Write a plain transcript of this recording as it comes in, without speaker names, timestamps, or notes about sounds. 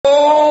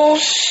Oh,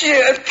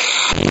 shit.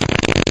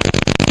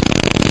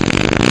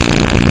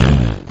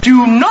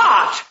 Do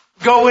not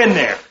go in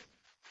there.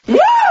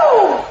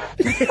 Woo!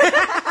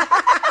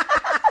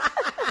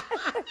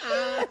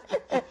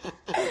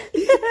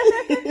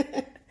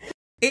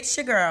 It's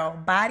your girl,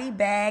 Body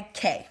Bag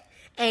K.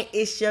 And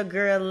it's your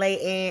girl,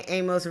 Layton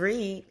Amos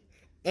Reed.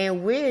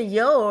 And we're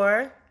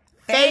your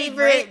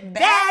favorite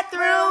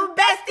bathroom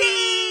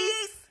besties.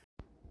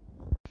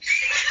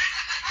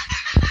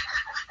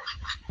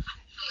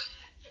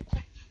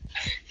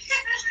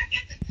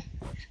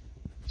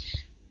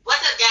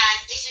 What's up,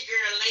 guys? It's your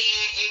girl,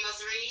 Layton Amos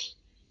Reed.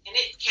 And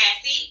it's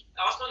Cassie,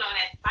 also known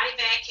as Body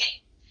Bag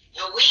K.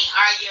 And we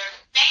are your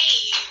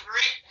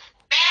favorite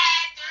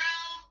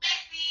bathroom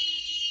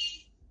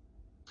besties.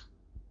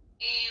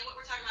 And what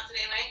we're talking about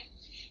today, Lane?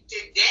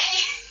 Today,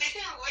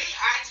 we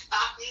are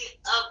talking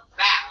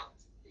about,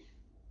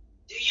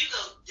 do you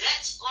go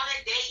Dutch on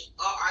a date,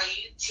 or are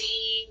you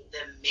team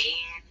the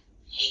man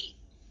hate?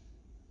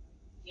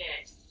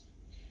 Yes.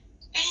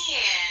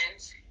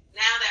 And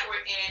now that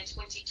we're in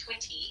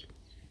 2020,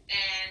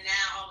 and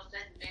now all of a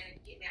sudden men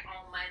are getting their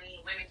own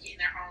money, women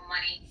getting their own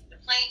money, the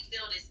playing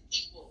field is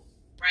equal,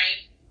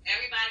 right?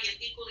 Everybody is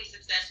equally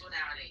successful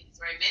nowadays,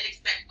 right? Men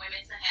expect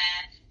women to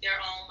have their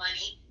own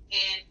money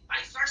and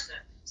vice versa.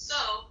 So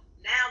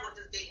now what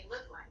does dating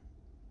look like?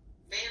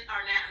 Men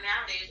are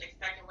nowadays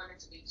expecting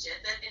women to be just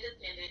as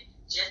independent,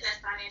 just as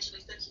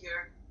financially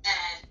secure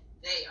as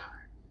they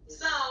are.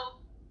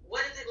 So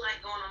what is it like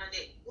going on a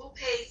date? Who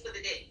pays for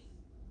the date?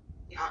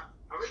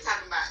 Are we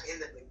talking about in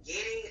the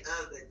beginning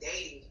of the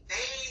dating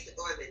phase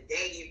or the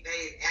dating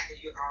phase after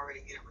you're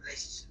already in a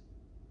relationship?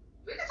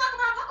 We can talk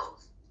about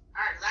both.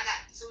 All right, because I got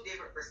two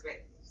different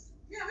perspectives.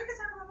 Yeah, we can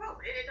talk about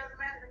both. It doesn't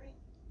matter to me.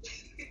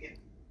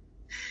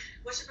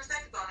 What's your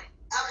perspective on it?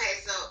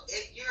 Okay, so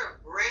if you're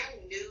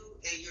brand new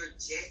and you're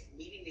just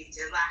meeting each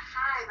other, like,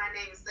 hi, my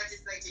name is such and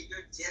such, and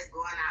you're just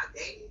going out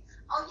dating,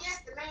 oh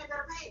yes, the man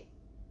gonna pay.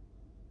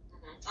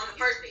 Mm-hmm. On the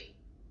first date.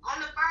 On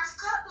the first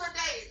couple of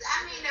days.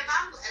 I mean, if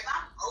I'm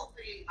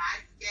opening my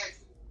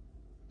schedule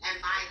and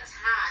my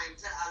time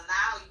to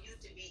allow you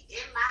to be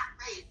in my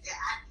face and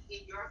I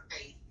eat in your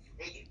face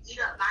and you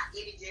eat up my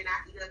energy and I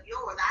eat up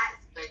yours, I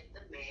expect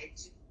the man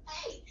to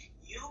pay.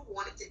 You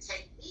wanted to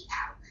take me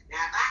out.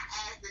 Now, if I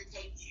ask to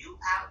take you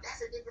out,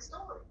 that's a different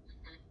story.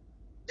 Mm-hmm.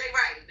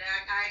 Right.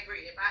 I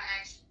agree. If I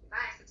ask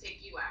to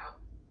take you out,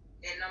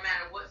 and no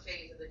matter what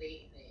phase of the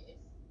dating is,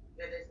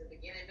 whether it's the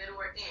beginning, middle,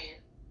 or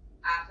end,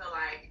 I feel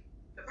like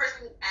the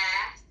person who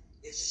asked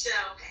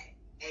shall pay.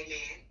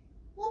 Amen.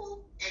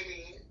 Woo.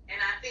 Amen. And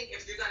I think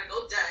if you're gonna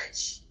go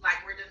Dutch,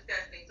 like we're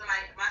discussing,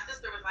 my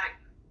sister was like,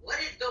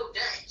 "What is go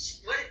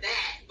Dutch? What is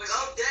that?" But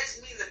go Dutch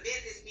means a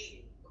business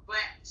meeting.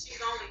 But she's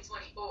only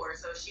 24,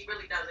 so she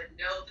really doesn't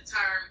know the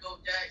term go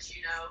Dutch,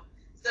 you know.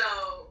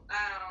 So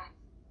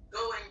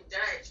going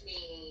Dutch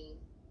means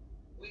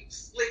we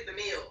split the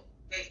meal,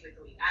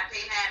 basically. I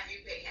pay half,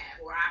 you pay half,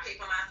 or I pay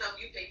for myself,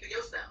 you pay for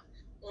yourself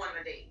on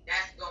the date.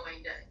 That's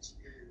going Dutch.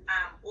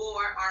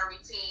 Or are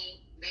we team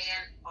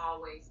man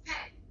always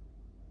pay?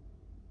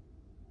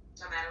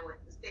 No matter what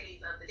the stage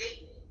of the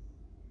date is.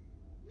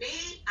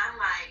 Me, I'm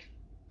like,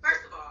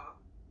 first of all,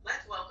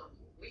 let's welcome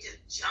you. We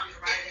just jumped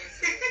right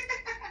into it.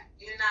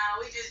 You know,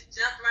 we just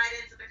jumped right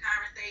into the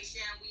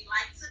conversation. We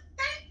like to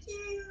thank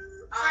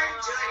you for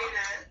joining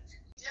us.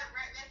 Jump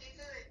right back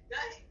into it. Go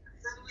ahead.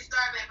 So do we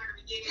start back from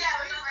the beginning? Yeah,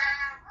 we're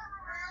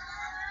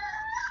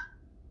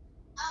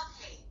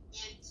Okay,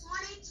 in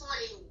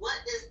 2020, what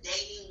does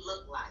dating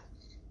look like?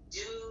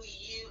 Do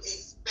you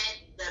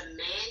expect the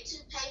man to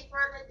pay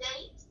for the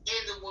date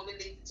and the woman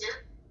leave the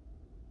tip?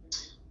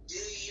 Do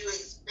you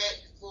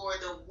expect for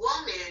the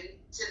woman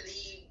to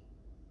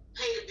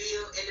pay the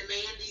bill and the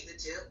man leave the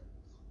tip?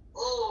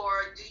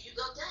 Or do you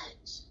go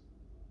Dutch?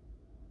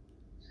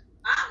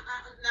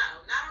 No,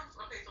 not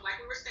okay. So like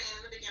we were saying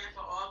in the beginning,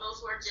 for all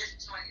those who are just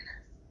joining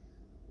us,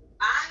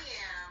 I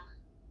am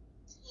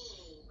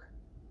team.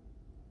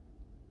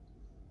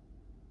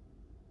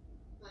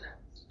 Who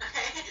knows?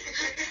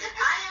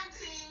 I am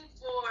team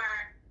for.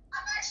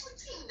 I'm actually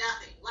team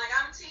nothing. Like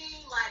I'm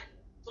team like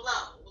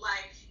flow.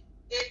 Like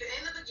if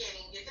in the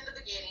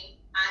beginning,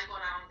 I'm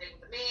going out on a date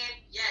with a man.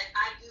 Yes,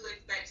 I do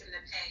expect him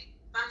to pay.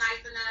 If I'm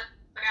nice enough,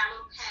 if I got a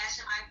little cash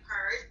in my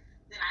purse,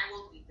 then I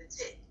will leave the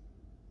tip.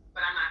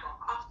 But I'm not going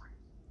to offer it.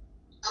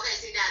 Okay,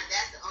 see, now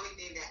that's the only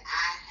thing that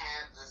I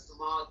have a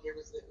small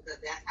difference with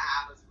because that's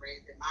how I was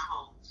raised in my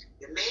home.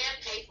 The man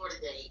paid for the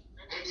date,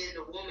 and then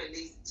the woman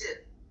leaves the tip.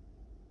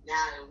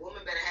 Now, the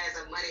woman better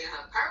have some money in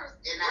her purse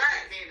and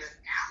not being a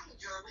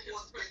scoundrel who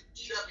wants to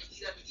eat up and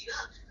eat up and eat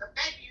up. But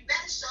baby, you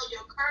better show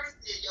your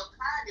courtesy and your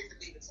kindness to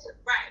leave the tip.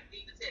 Right,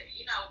 leave the tip.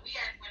 You know, we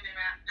as women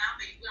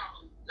nowadays,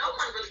 no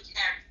one really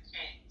carries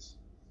cash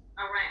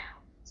around.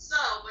 So,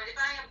 but if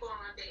I am going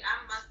on a date,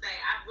 I must say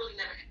I've really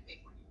never had to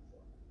pay for it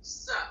before.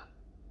 So,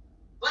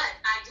 but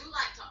I do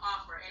like to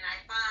offer, and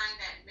I find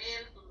that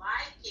men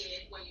like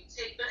it when you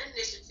take the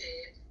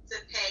initiative to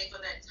pay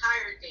for the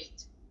entire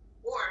date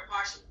or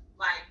partially.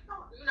 Like,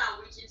 you know,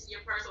 reach into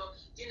your purse or,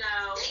 you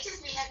know. They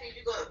just be happy if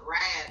you go to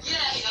grab.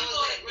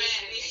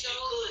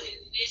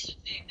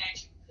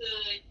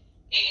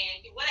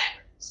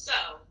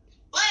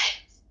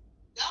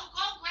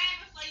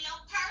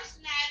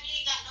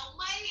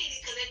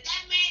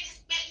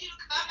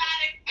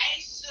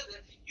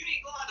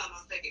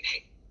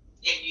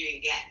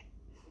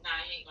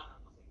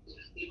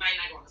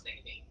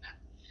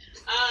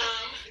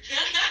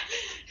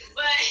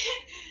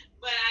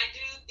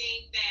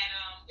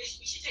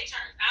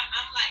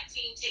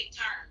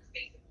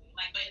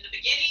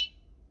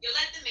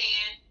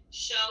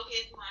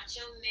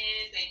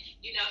 macho-ness and,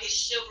 his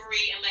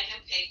chivalry and let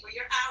him pay for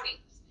your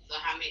outings. So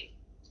how many?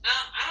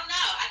 I don't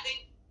know.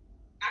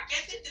 I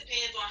guess it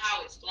depends on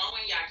how it's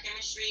flowing, your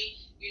chemistry,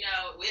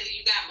 whether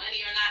you got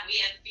money or not. Me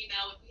as a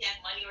female, if we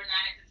have money or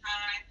not at the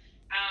time,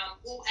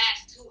 who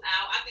asked who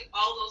out. I think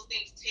all those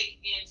things take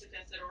into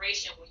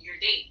consideration when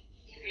you're dating.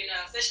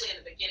 Especially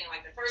in the beginning,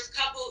 like the first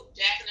couple,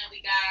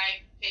 definitely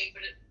guy pay for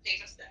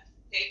stuff,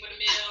 pay for the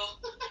meal.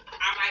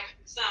 I might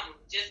something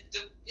just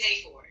to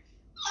pay for it.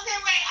 Okay,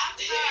 wait, I'm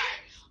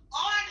sorry.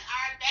 On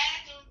our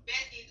Bathroom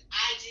Besties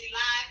IG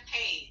Live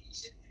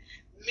page,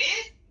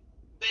 Miss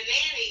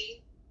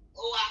Banani,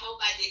 I hope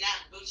I did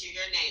not butcher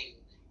your name,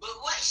 but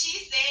what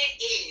she said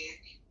is,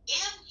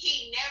 if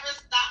he never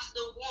stops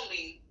the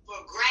woman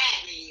for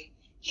grabbing,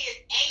 his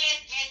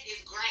ass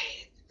is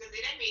grass. Because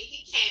that means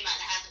he came out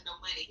the house with no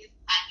money in his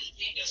pocket.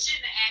 He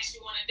shouldn't have asked you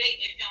on a date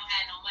if he don't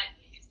have no money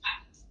in his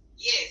pockets.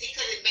 Yes, he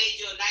could have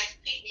made you a nice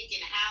picnic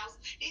in the house.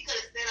 He could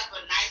have set up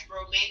a nice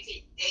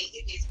romantic date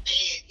if his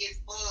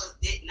funds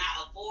did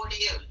not afford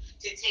him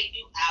to take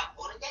you out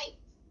on a date.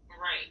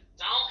 Right.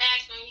 Don't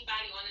ask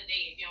anybody on a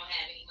date if you don't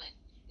have any money.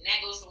 And that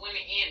goes for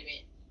women and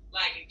men.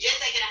 Like, just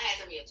say, can I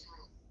have some of your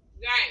time?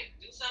 Right.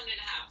 Do something in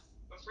the house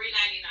for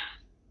 $3.99.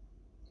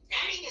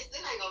 I mean, it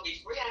still ain't gonna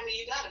be free. I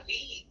mean, you gotta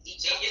feed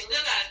each other. You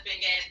still gotta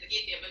spend gas to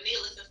get there, but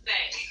needless to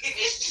say,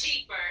 it's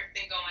cheaper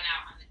than going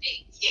out on a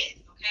date. Yes.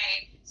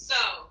 Okay? So,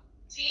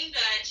 Team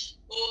Dutch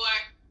or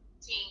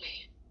Team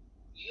Man?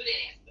 You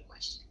didn't answer the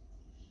question.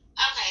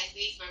 Okay,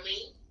 see, for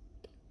me,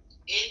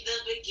 in the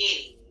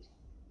beginning,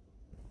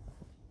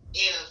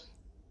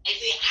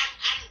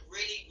 I'm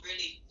really,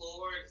 really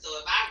forward. So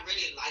if I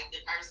really like the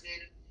person,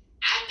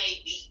 I may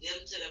beat them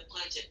to the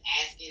punch of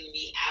asking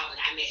me out, and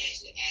I may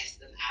actually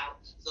ask them out.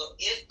 So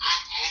if I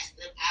ask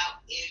them out,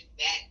 in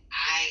fact,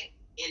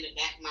 in the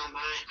back of my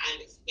mind,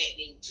 I'm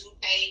expecting to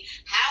pay.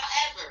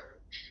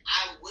 However,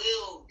 I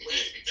will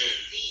wait to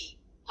see.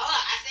 Hold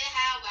on, I said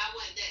how, but I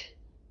wasn't done.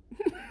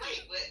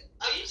 Wait, but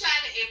are you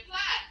trying to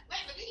imply?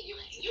 Wait, but then you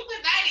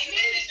invited me.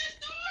 Finish the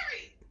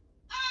story.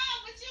 Oh,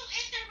 but you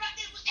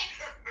interrupted.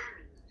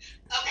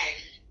 Okay,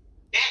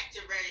 back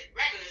to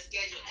regular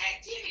scheduled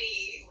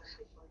activities.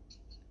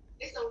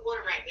 There's some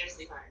water right there,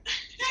 sweetheart.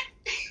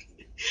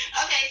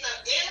 Okay, so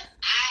if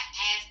I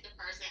ask the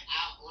person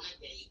out on a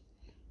date,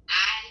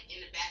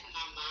 in the back of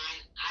my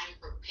mind, I'm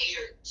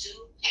prepared to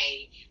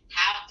pay.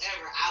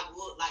 However, I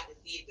would like to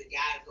see if the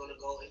guy is going to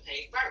go and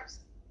pay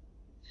first.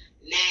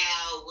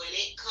 Now, when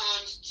it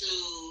comes to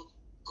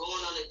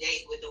going on a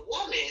date with a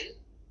woman,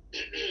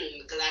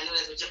 because I know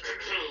that's what your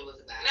was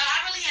about. No, I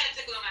really had a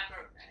tickle on my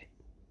birthday.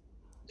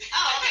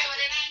 Oh, okay, well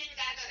then I ain't even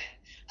gotta go there.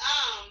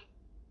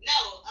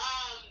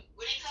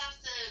 When it comes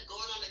to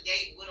going on a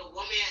date with a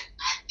woman,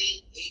 I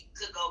think it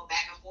could go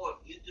back and forth.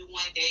 You do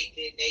one date,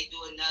 then they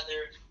do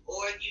another,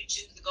 or if you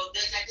choose to go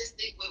Dutch. I just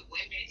think with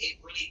women,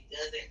 it really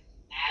doesn't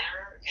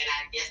matter, and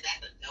I guess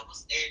that's a double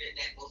standard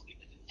that most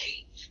people do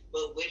hate.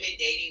 But women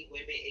dating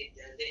women, it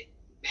doesn't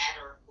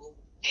matter who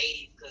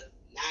pays, because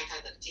 9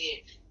 times out of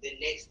 10,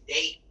 the next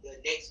date, the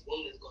next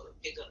woman is going to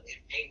pick up and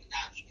pay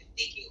without even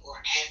thinking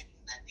or asking.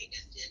 I think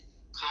that's just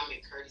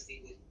common courtesy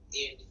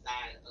within the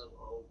side of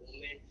a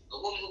woman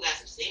who got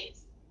some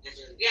sense.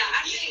 Yeah,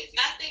 I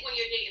think when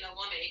you're dating a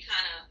woman, it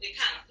kind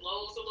of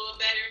flows a little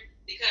better,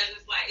 because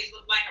it's like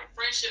a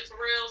friendship for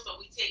real. So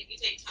we take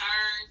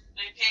turns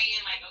and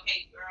paying. Like,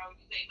 okay, girl,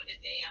 you pay for this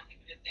day, I'm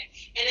paying for this day,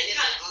 and it's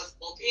kind of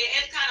unspoken. Yeah,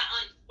 it's kind of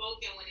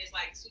unspoken when it's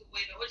like two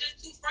women or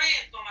just two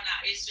friends going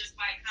out. It's just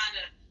like kind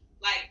of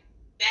like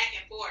back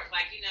and forth,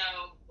 like,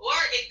 or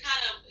it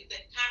kind of, the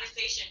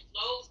conversation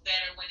flows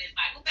better when it's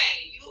like, who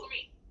paying, you or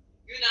me?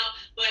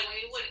 But when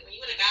you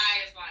with a guy,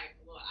 it's like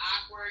a little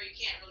awkward. You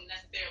can't really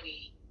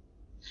necessarily.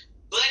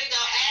 But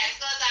don't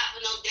ask us out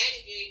for no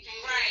date if you ain't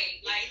paying.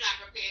 Right, like you're not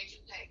prepared to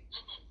pay.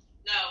 Mm-hmm.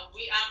 No,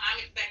 I'm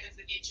expecting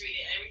to get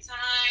treated every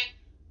time.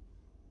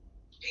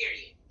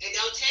 Period. And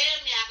don't tell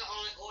me I can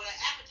only order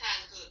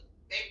appetizer, because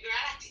baby girl,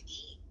 I like to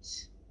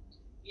eat.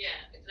 Yeah,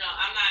 no,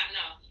 I'm not.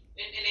 No,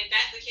 and if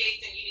that's the case,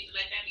 then you need to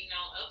let that be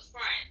known up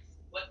front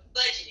what the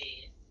budget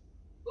is.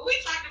 But we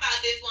talked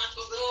about this once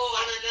before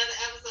on another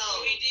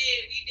episode. We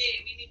did.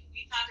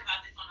 We talked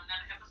about this on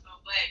another episode,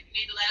 but you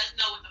need to let us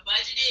know what the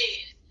budget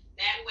is.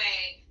 That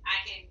way, I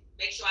can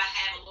make sure I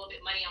have a little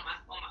bit of money on my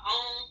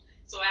own,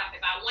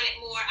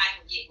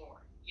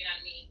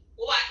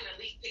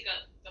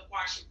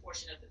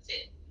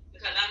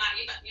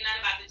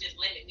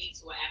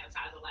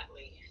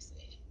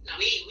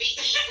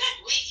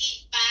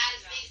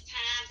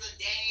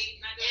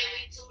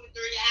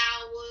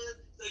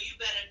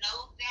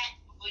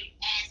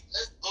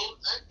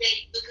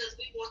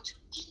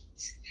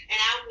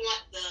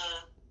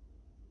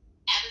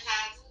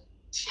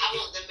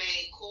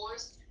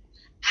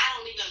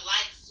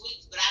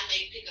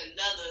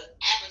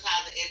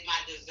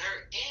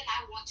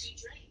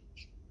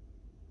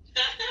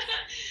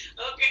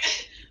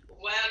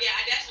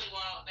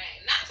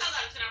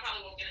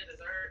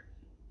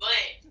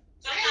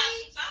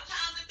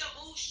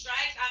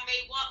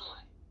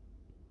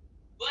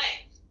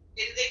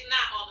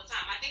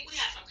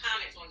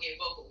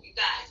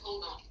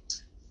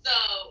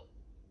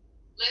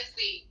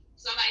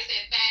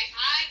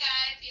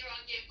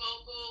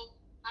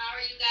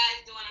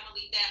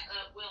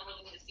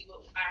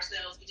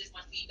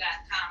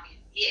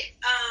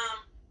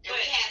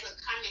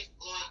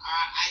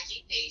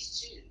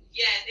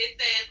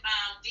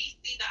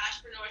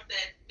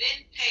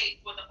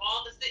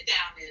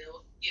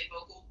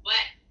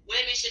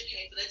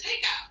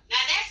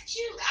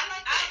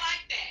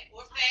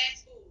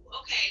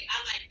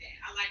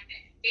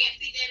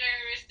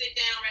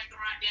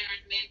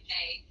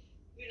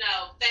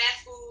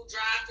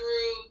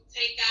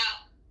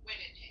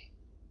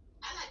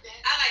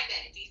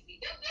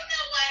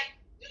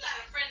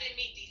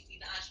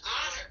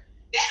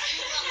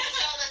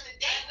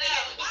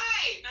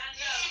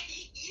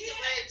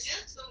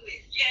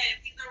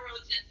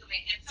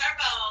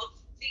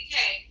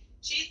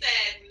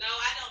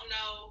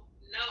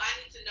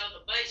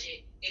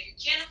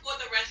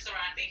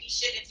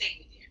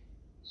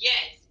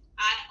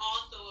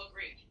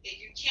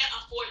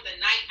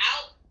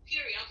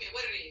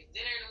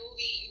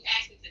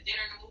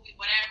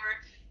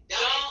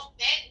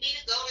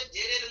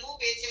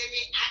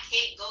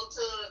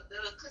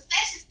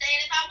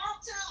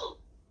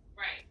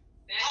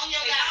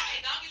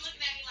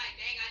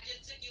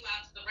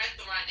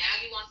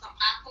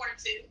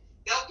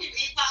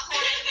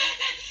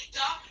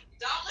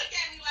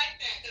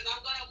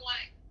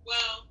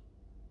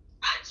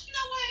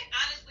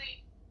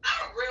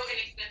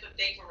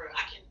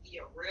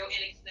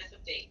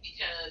 expensive date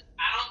because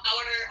I don't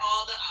order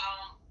all the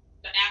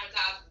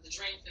appetizers, the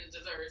drinks, and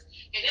desserts.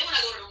 And then when I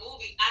go to the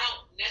movie, I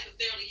don't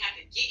necessarily have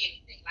to get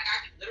anything. Like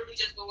I can literally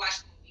just go watch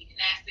the movie and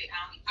that's it. I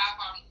don't need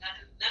popcorn,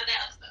 none of that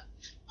other stuff.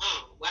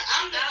 Well,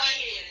 I'm the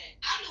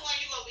one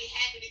you're gonna be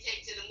happy to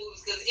take to the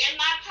movies because in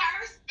my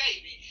purse,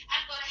 baby,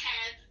 I'm gonna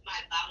have my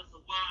bottles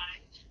of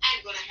wine.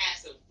 I'm gonna have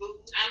some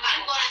food. I'm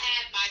gonna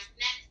have my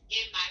snacks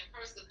in my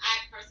purse because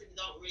I personally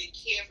don't really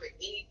care for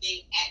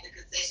anything at the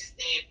concession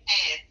stand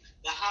past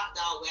the hot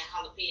dog with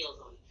jalapenos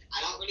on it.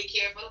 I don't really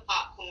care for the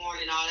popcorn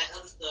and all that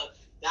other stuff.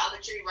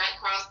 Dollar Tree right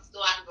across the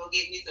store, I can go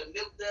get me some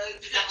milk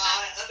duds and all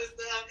that other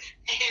stuff,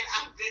 and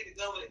I'm good to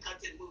go when it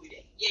comes to the movie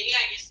day. Yeah, you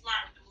gotta get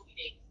smart with the movie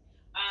dates.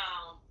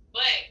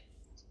 But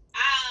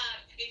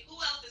and who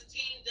else is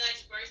Team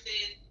Dutch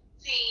versus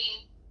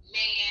Team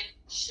Man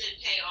should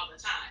pay all the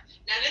time?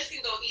 Now this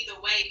can go either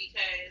way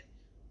because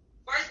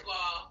first of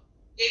all,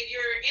 if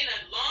you're in a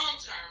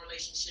long-term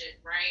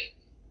relationship, right,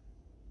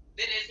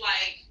 then it's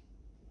like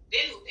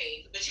then who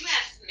pays? But you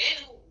have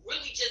men who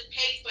really just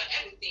pay for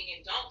everything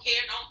and don't care,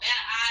 don't bat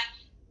an eye.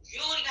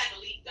 You don't even have to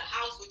leave the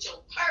house with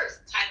your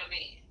purse type of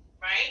man,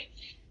 right?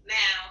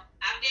 Now,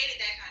 I've dated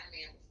that kind of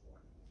man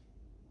before.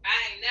 I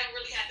ain't never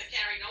really had to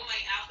carry no money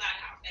outside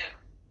the house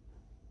ever.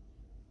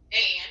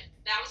 And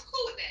I was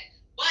cool with that.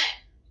 But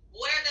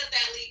where does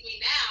that leave me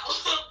now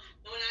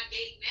when I'm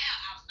dating now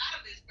outside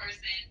of this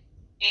person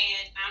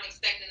and I'm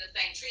expecting the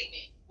same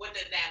treatment? What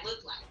does that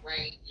look like,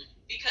 right?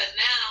 Because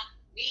now,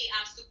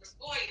 I'm super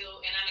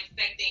spoiled and I'm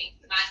expecting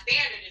my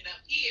standard is up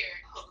here.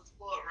 Oh, the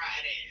spoiled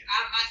right in.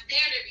 My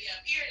standard be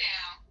up here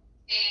now,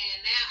 and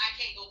now I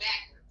can't go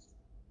backwards,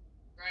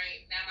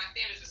 right? Now my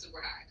standards are super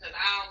high because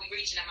I don't be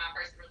reaching at my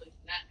person really do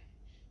nothing.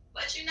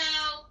 But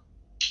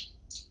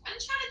I'm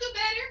trying to do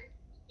better.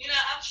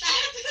 I'm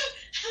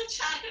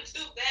trying to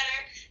do better,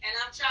 and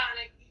I'm trying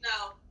to,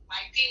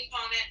 like ping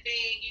pong that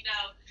thing. You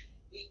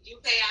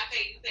pay, I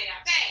pay, you pay,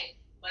 I pay.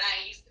 But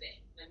I ain't used to that.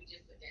 Let me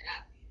just put that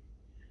out there.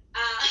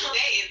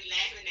 They is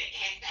laughing at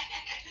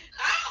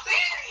I'm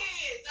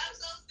serious. I'm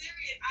so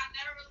serious. I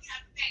never really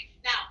have to pay.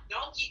 Now,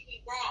 don't get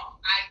me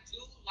wrong. I do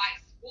like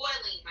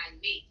spoiling my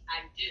mates.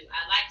 I do.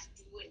 I like to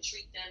do and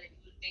treat them and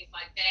do things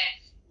like that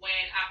when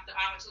the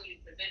opportunity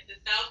presents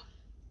itself.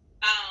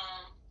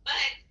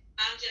 But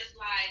I'm just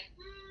like,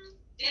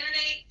 dinner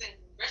dates and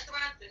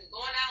restaurants and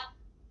going out.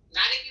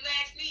 Not if you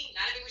ask me.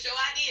 Not if it was your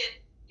idea.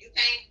 You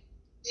can't.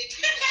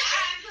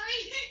 I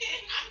agree.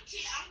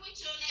 I'm with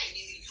you on that.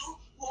 You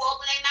who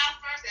open their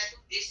mouth first, that's who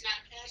dishing out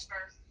the cash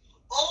first.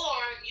 Or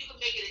you can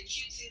make it a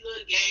cutesy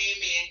little game,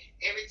 and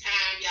every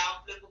time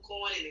y'all flip a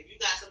coin, and if you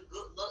got some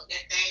good luck,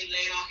 that thing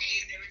laid on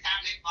hands every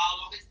time they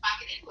fall on his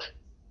pocket anyway.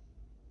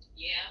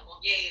 Yeah, well,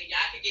 yeah,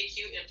 y'all could get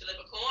cute and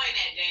flip a coin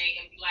that day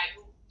and be like,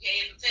 who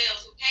heads or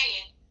tails, who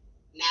can?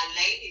 Now,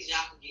 ladies,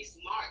 y'all can get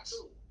smart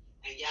too,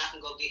 and y'all can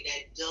go get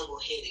that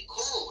double-headed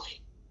coin.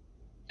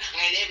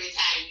 And every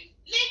time you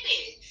flip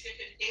it,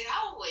 it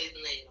always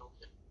laid on.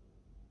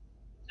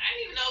 I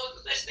didn't even know it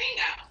was such thing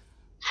out.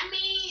 I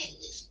mean,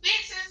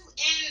 Spencer's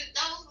and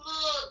those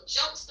little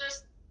jokester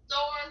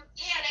stores,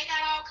 yeah, they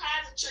got all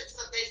kinds of tricks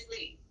up their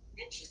sleeve.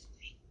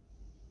 Interesting.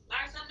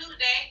 Learned something new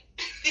today.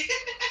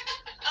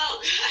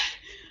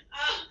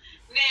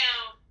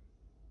 Now,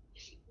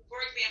 for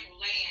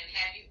example, Lan,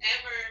 have you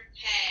ever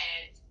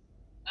had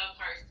a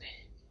person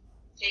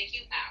take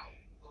you out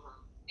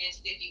and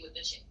stick you with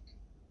a chick?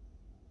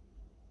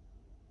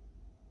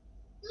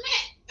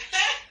 Man.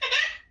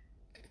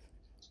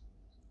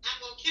 I'm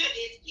gonna keep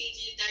this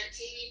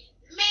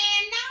PG-13.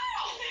 Man,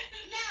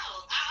 no.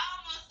 I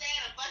almost said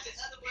a bunch of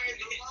other words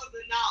before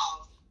the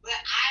no. But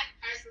I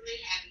personally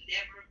have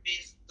never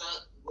been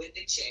stuck with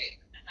a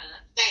chick.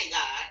 Thank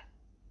God.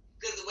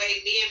 Because the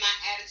way me and my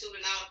attitude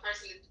and all the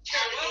personality.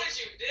 What would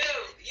you do?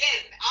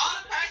 Yes,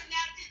 all the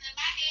personalities in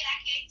my head, I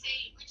can't tell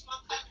you which one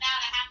coming out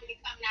and how many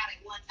coming out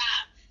at one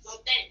time. So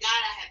thank God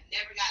I have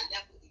never got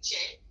left with a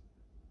chick.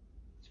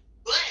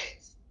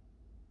 But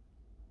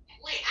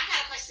wait, I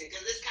got a question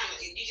because this kind of,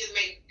 you just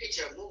made me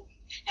picture a movie.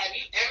 Have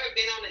you ever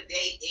been on a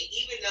date and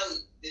even though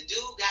the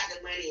dude got the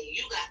money and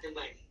you got the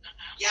money,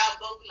 y'all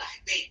both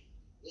like, babe,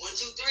 1,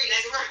 2, 3,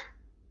 let's run.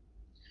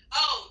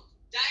 Oh,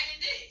 dine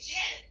and dish.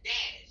 Yeah,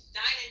 dash.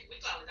 We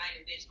call it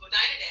dine and dish. Well,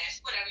 dine and dash,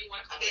 whatever you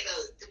want to call Okay, it.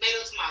 so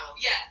tomato.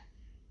 Yeah.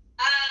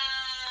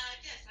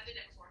 Yes, I did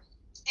that before.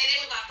 And it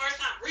was my first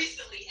time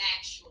recently,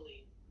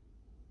 actually.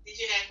 Did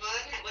you have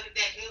fun? What did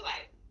that feel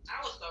like? I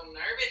was so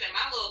nervous, and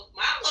my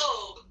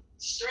little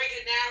straight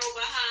and narrow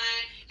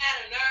behind had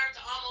a nerve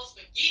to almost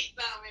forget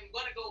something and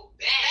want to go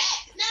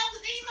back. No,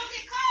 because then you gonna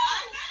get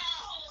caught.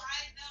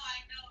 I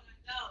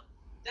know.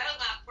 That was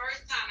my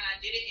first time, and I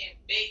did it in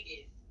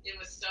Vegas. It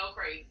was so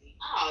crazy.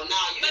 Oh no,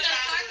 you But were the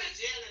trying to go to service-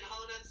 jail and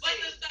hold up. But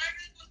the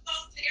service was so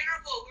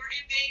terrible. We're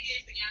in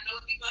Vegas, and y'all know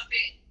it be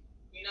buffet.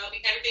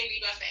 Everything be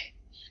buffet.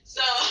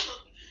 So,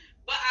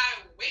 but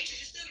our waitress,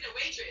 you still be the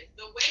waitress.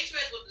 The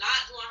waitress was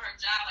not doing her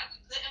job. Like,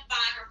 we couldn't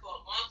find her for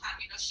a long time.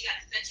 She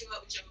got to set you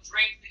up with your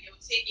drinks and your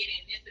ticket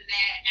and this and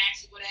that. And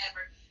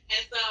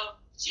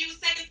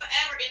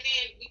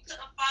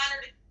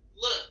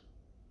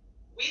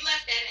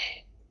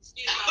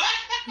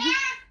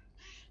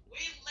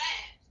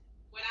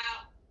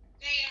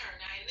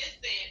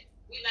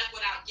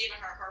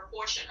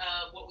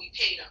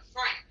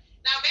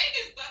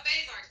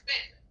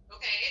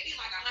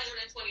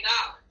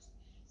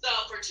So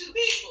for two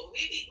people,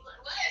 we be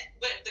what?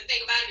 But the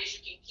thing about it is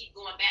you can keep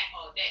going back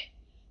all day.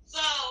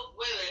 So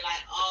wait,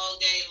 like all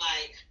day,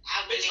 like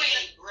I went and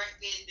ate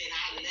breakfast, and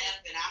I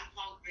left, and I'm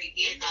hungry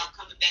again. So I'm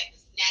coming back to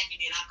snack, and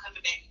then I'm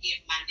coming back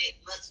again for my next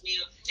lunch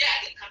meal. Yeah,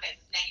 I get to come back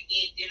to snack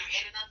again, dinner,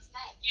 and another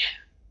snack. Yeah,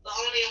 but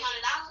only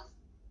 $100.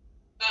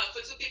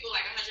 For two people,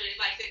 like $100 is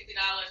like $60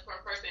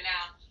 per person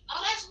now. Oh,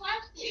 that's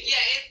worth it.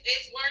 Yeah,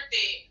 it's worth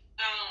it.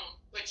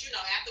 But you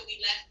know, after we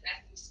left,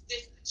 after we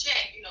stitched the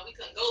check, you know, we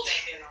couldn't go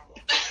back there no more.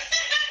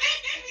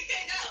 We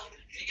couldn't go.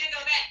 We couldn't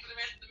go back for the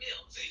rest of the meal.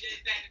 So we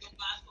just had to go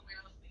find somewhere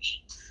else to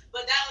eat.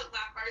 But that was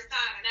my first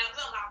time, and that was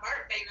on my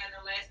birthday,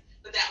 nonetheless.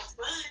 But that was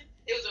fun.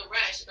 It was a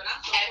rush, but I'm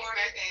so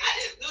sorry. I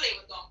just knew they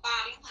was gonna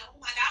find me. I'm like, oh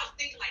my God, I was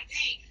thinking like,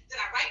 dang, did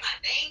I write my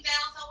name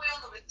down somewhere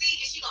on the receipt?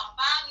 Is she gonna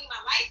find me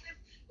my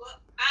license? Well,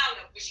 I don't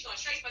know. Was she gonna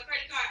trace my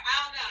credit card? I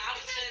don't know.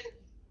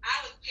 I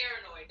was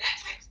paranoid. That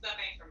type of stuff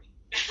ain't for me.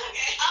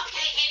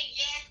 Okay, and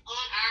yes,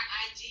 on our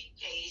IG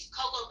page,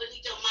 Coco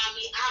Benito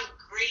Mommy, I'm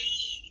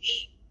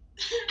greedy.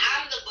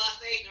 I'm the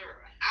buffet girl.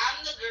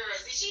 I'm the girl.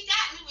 See, she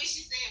got me when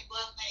she said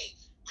buffet.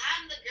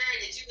 I'm the girl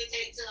that you can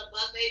take to a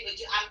buffet, but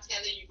I'm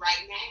telling you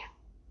right now,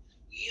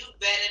 you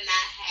better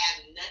not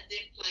have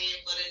nothing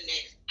planned for the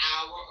next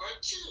hour or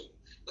two.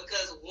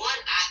 Because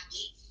one, I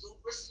eat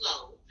super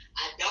slow.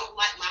 I don't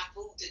like my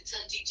food to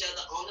touch each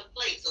other on the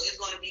plate. So it's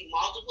going to be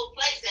multiple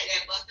plates at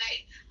that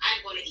buffet.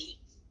 I'm going to eat.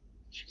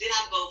 Then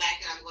I'll go back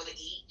and I'm going to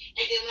eat.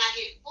 And then when I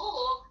get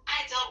full,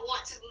 I don't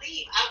want to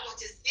leave. I want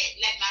to sit,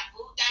 let my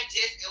food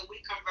digest, and we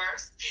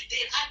converse.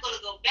 Then I'm going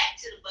to go back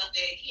to the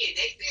buffet again.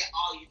 They said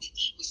all you can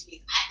eat, which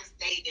means I can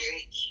stay there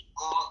and eat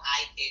all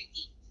I can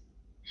eat.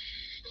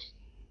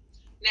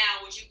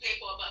 Now, would you pay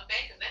for a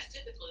buffet? Because that's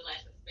typically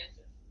less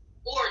expensive.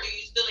 Or do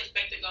you still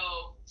expect to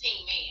go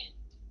team man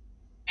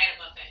at a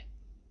buffet?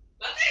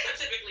 Buffets are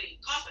typically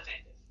cost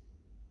effective.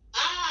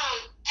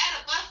 At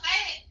a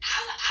buffet,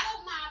 I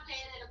don't mind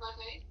paying at a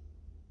buffet.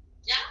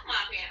 Yeah, I don't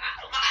mind paying. I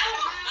don't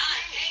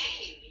mind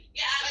paying.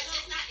 Yeah, but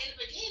just not in the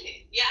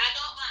beginning. Yeah, I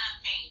don't mind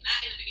paying. Not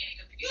in the beginning.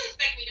 Because if you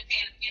expect me to pay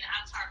in the beginning,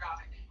 I'm turned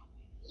off at that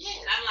moment. Yeah.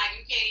 And I'm like,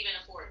 you can't even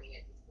afford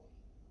me at this point.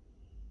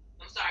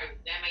 I'm sorry.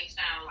 That may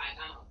sound like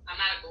I'm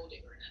not a gold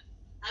digger or nothing.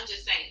 I'm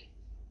just saying.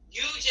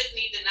 You just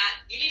need to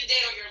you need to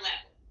date on your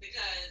level.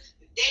 Because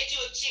date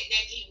you a chick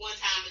that eat one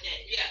time a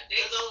day. Yeah.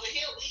 Because over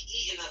here, we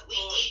eat 5,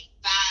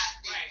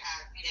 6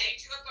 times a day.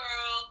 Date you a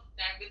girl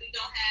that really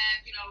don't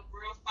have,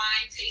 real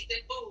fine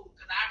tasting food.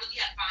 Because I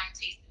really have fine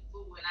tasting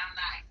food. And I'm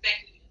not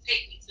expecting you to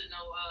take me to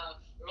no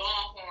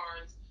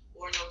Longhorns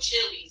or no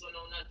Chili's or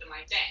no nothing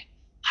like that.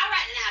 All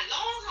right, now,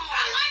 Longhorns.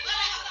 I like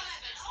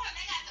Longhorns.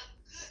 They got some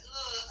good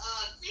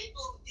little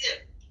seafood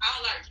dip. I'm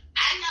allergic.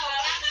 I know.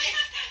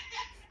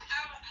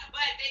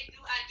 But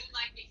I do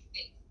like big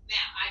steaks.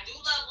 Now, I do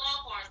love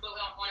Longhorns, but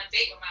on a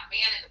date with my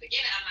man in the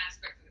beginning, I'm not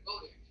expecting to go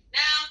there.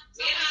 Now,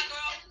 when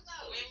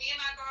me and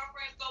my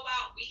girlfriends go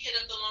out, we hit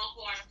up the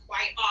Longhorns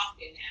quite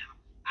often now.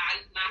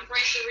 My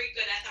friend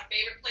Sharika, that's her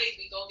favorite place.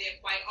 We go there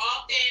quite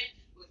often.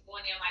 We're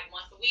going there like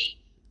once a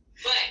week.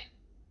 But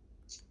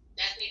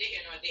that's neither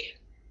here nor there.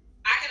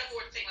 I can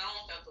afford to take my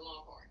own self to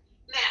Longhorn.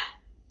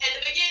 Now, in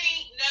the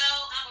beginning, no,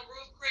 I'm a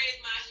Ruth Chris,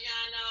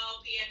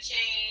 Maggiano, P.F.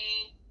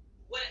 Chang,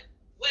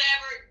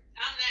 whatever.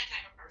 I'm that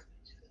type of person.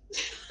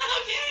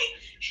 Okay?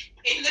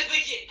 In the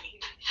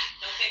beginning.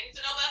 Don't take me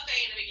to no buffet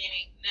in the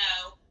beginning.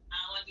 No, I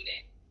don't want to do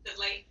that.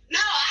 Because, no,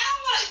 I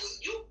don't want to.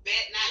 You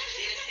bet not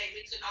take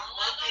me to no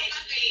buffet.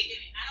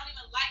 I don't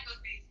even like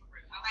buffets for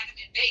real. I like them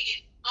in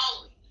Vegas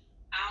only.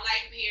 I don't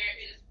like them here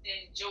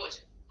in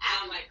Georgia.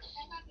 I don't like them.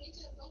 Have I been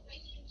to a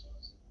buffet in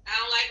Georgia? I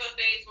don't like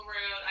buffets for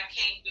real. I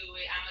can't do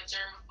it. I'm a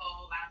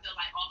germaphobe. I feel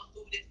like all the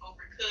food is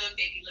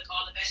overcooked.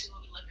 All the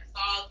vegetables be looking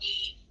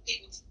soggy.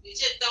 It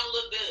just don't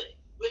look good.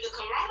 With the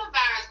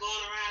coronavirus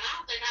going around, I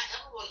don't think I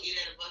ever want to eat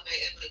at a buffet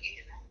ever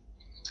again.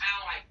 I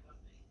don't like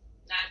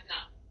buffets. No.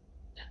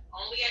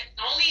 Only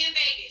in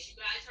Vegas. You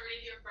guys heard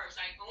it here first.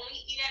 I only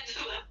eat at the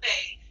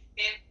buffet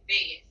in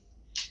Vegas.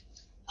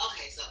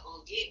 Okay, so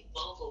on Get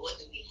Vocal, what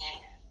do we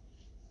have?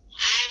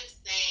 I'm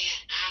saying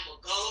I'm a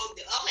gold.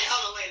 Okay,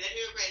 hold on, wait. Let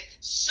me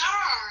repeat.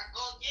 Char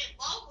on Get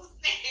Vocal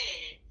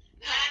said,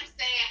 I'm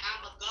saying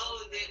I'm a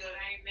gold digger.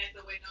 I ain't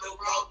messing with No no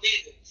broke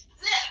niggas.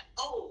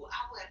 Oh, I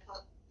went for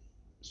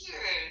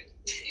Karen.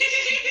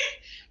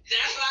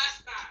 That's why I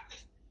stopped.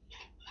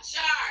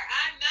 Char,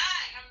 I'm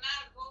not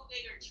a gold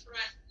digger.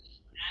 Trust me,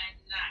 I'm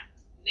not.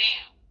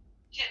 Now,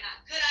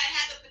 could I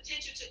have the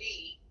potential to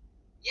be?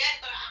 Yes,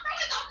 but I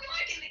really don't be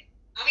liking it.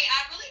 I mean, I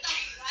really don't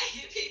be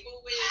liking people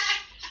with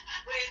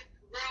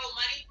real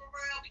money for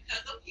real, because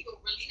some people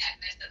really have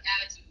messed up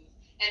attitudes.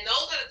 And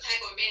those are the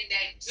type of men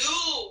that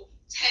do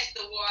test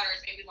the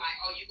waters and be like,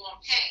 oh, you gonna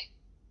pay.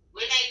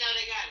 When they know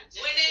they got it.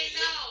 When they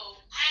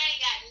know. I ain't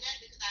got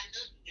nothing because I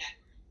know you got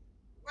it.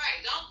 Right.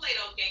 Don't play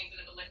those games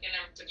in the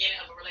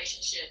beginning of a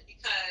relationship,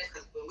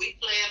 because when we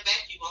play it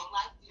back, you won't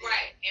like it.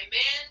 Right. And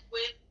men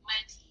with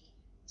money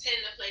tend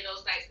to play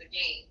those types of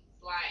games.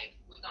 Like,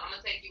 I'm going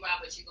to take you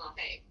out, but you're going to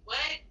pay. What?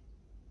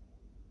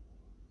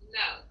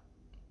 No,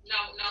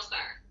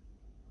 sir.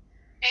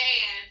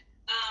 And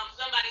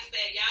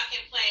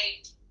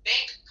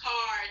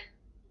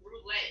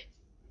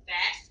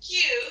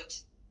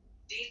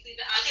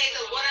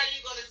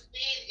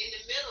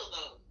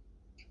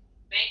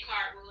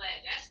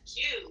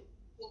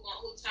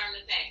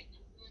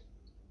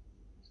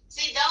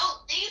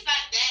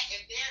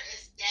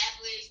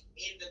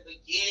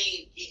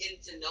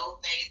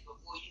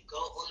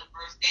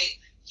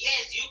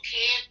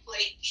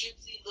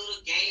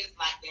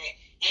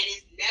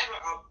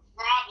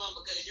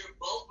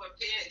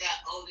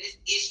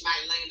it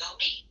might land on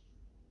me.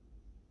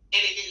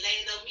 And if it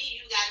lands on me,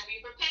 you got to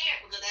be prepared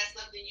because that's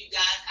something you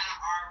guys kind of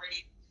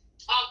already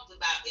talked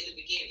about in the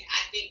beginning.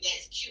 I think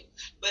that's cute.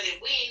 But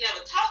if we ain't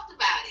never talked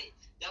about it,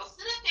 don't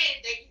sit up there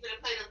and think you're going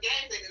to play those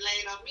games and it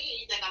land on me and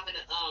you think I'm going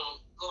to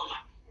go on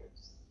my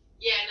purse.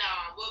 Yeah, no.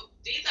 Well,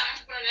 these are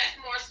entrepreneurs. That's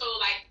more so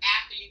like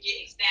after you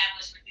get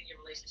established within your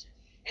relationship.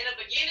 In the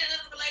beginning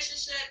of the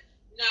relationship,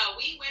 no,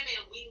 we women,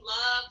 we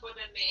love for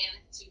the men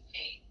to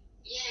pay.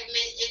 Yeah,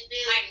 it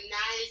feels Like,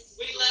 nice.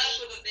 We love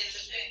for the men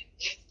to pay.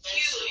 It's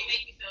Cute. It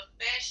make you feel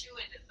special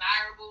and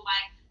desirable.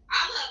 Like,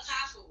 I love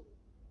Thai food.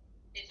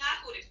 And Thai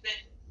food is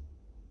expensive.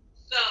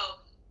 So,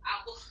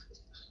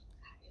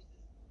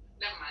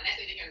 never mind. That's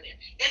neither here nor there.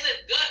 It's a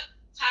good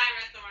Thai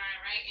restaurant,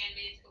 right?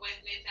 In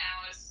West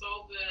Midtown. It's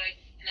so good.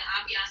 And the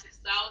ambiance is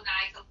so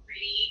nice, so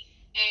pretty.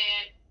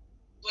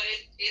 But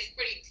it's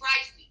pretty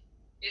pricey.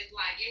 It's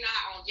like, you know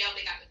how on Yelp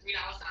they got the $3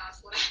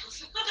 signs, $4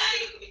 signs.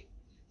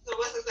 So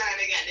what's the sign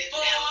they got there?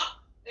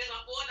 There's a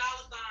 $4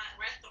 sign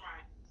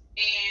restaurant,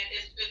 and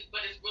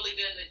but it's really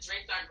good. The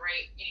drinks are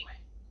great. Anyway,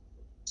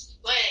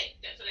 so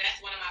that's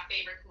one of my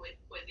favorite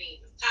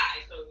cuisines. It's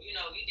Thai. So you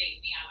know, you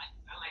date me, I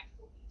like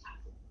food, Thai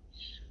food.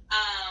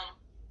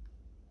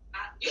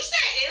 You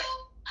said ill.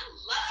 I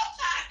love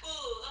Thai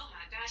food. Oh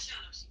my gosh, you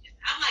don't know she is.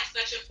 I'm like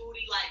such a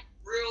foodie, like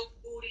real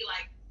foodie,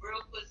 like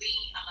real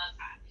cuisine. I love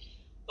Thai.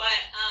 But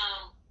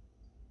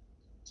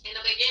in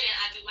the beginning,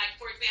 I do like,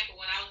 for example,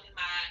 when I was in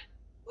my,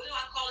 what do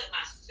I call it? My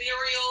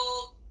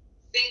serial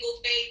single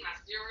phase, my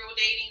serial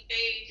dating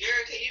phase.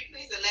 Girl, can you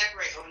please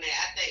elaborate on that?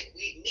 I think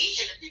me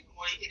and the people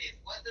want to hear this.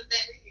 What does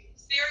that mean?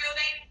 Serial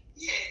dating?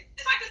 Yeah.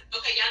 It's like,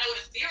 okay, y'all know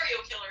what a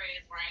serial killer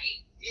is,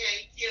 right? Yeah,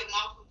 you kill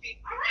multiple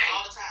people Right.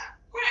 all the time.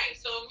 Right.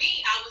 So me,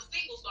 I was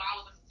single, so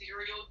I was a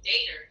serial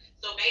dater.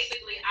 So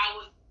basically, I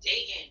was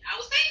dating. I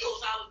was single,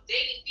 so I was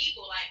dating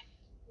people, like,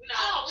 you know.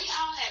 Oh, we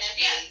all had that.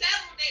 Yeah, phase.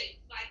 several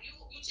dates. Like, you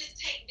just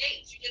take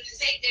dates. You just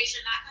take dates.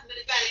 You're not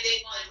committed You got a to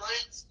date one. for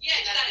lunch. Yeah,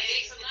 you got a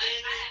date for for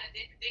lunch. I had a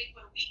date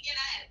for the weekend.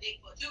 I had a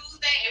date for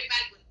Tuesday.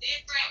 Everybody was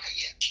different. Okay,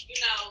 yeah. You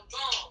know,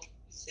 boom,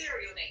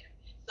 serial dater.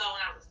 So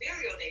when I was a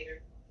serial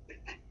dater,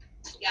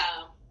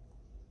 y'all,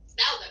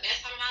 that was the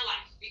best time of my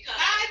life because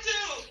I do.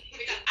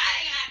 because I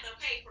didn't have to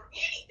pay for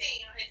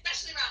anything,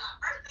 especially around my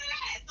birthday. I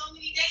had so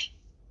many dates.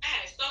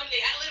 I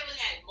literally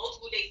had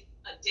multiple dates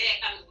a day.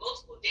 I mean,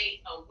 multiple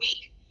days a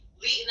week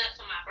leading up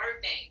to my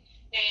birthday.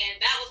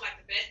 And that was like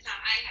the best time.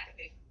 I didn't have to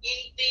pay for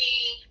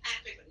anything. I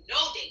didn't pay for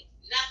no dates,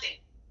 nothing,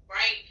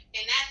 right?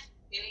 And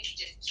it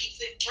just keeps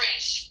it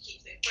fresh.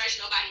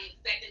 Nobody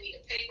expecting me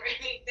to pay for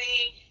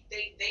anything.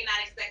 They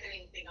not expecting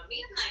anything of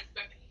me. I'm not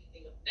expecting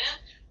anything of them.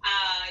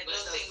 But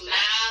Those so things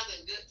smiles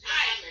and good time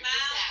right, and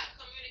smile,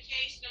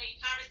 communication,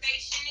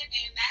 conversation,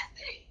 and that's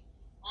it.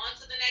 On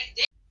to the next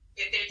day.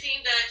 If they're Team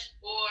Dutch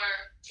or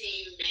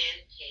team man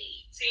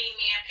paid. Team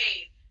Man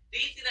Pays.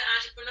 DC the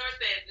entrepreneur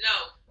says,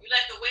 no, you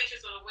let the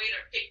waitress or the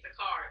waiter pick the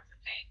card to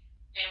pay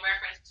in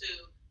reference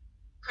to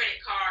credit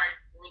card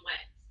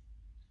roulette.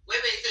 Wait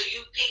a minute, so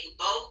you pick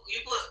both, you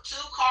put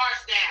two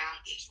cards down,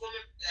 each woman,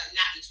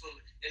 not each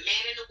woman, the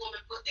man and the woman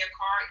put their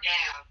card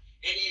down,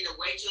 and then the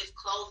waitress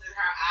closes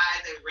her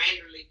eyes and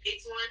randomly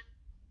picks one?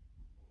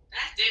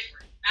 That's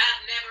different.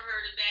 I've never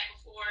heard of that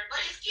before.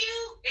 But it's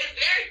cute. It's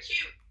very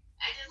cute.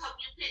 I just hope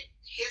you pick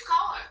his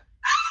card.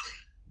 I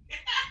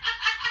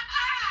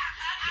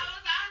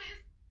was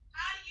honest.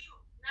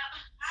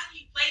 How do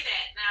you play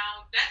that?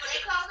 Now, that's what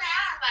They close their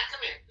eyes, like,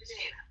 come here, put your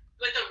hand out.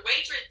 but the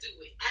waitress do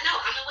it. I know,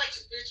 I'm the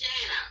waitress, put your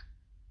hand out.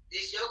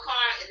 This your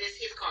card and this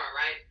his card,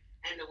 right?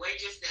 And the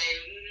waitress say,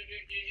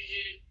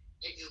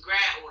 and just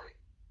grab one.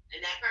 And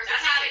that person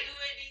That's how they do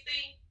it, DC?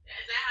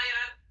 Is that how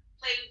y'all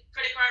play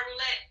credit card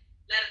roulette?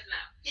 Let us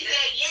know. He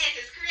said, yes,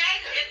 it's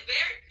creative. It's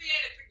very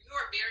creative.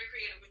 You're very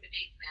creative with the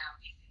dates now,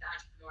 DC the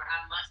entrepreneur.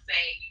 I must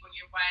say, you and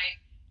your wife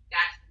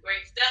got some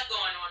great stuff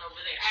going on over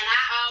there. And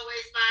I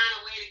always find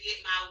a way to get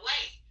my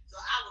way. So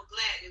I was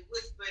glad to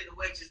whisper in the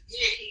waitress'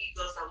 ear, here you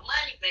go, some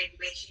money, baby.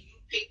 Make sure you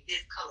pick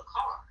this color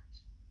card.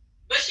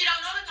 But she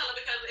don't know the color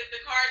because if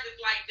the card is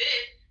like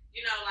this,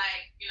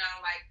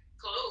 like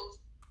clothes.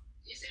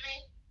 You see me?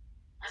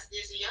 I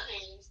still see your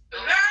hands.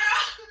 Girl!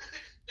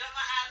 Don't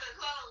my eyes are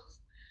closed.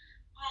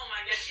 Oh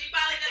my God, she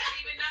probably doesn't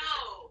even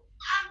know.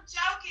 I'm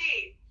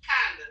joking.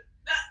 Kinda.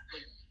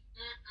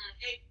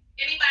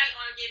 Anybody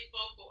want to get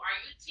vocal? Are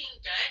you Team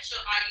Dutch or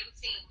are you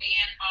Team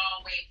Man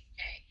Always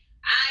Pay?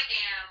 I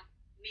am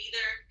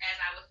neither, as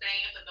I was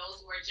saying, for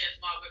those who are just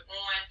logging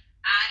on,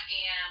 I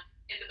am,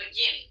 in the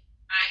beginning,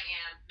 I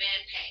am men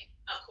pay,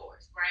 of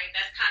course, right?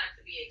 That's kind of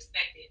to be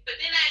expected. But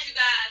then as you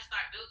guys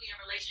start building a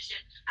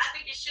relationship, I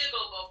think it should go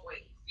both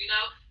ways, you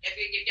know? If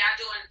y'all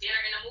doing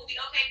dinner in a movie,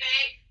 okay,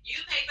 babe, you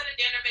pay for the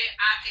dinner, babe,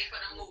 I pay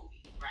for the movie,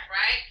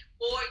 right?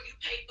 Or you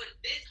pay for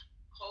this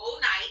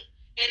whole night,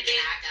 and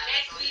then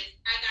next week,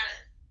 I got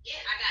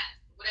it,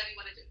 whatever you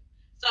want to do.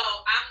 So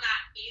I'm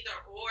not either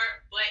or,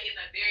 but it's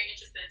a very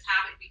interesting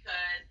topic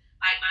because,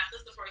 like my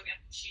sister, for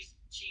example, she's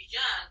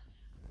young,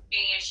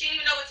 and she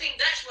didn't even know what Team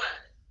Dutch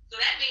was. So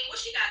that means what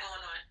she got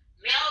going on?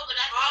 No, but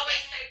I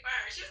Always pay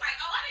first. She was like,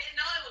 oh, I didn't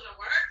know it was a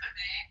word.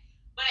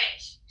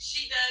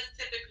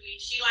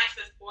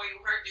 story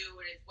with her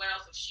dude as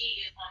well. So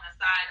she is on the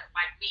side of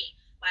like me.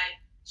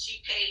 Like she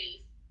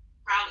pays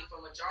probably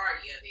for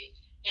majority of it.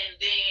 And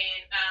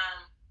then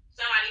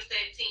somebody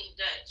said Team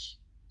Dutch.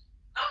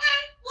 Okay,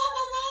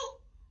 woo.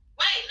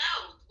 Wait,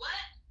 no,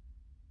 what?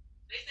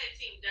 They said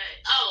Team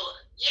Dutch. Oh,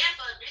 yeah,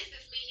 for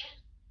business meeting.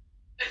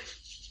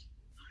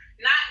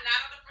 Not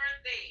on the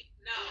first date.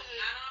 No,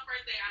 not on the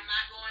first date. I'm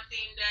not going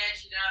Team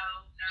Dutch.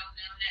 No.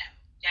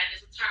 That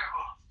is a turn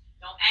off.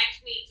 Don't ask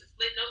me to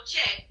split no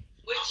check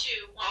with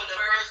you on the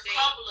first date.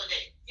 Couple of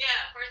days.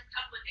 Yeah, first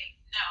couple of days.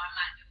 No, I'm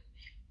not doing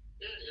that.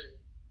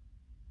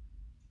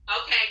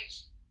 Okay,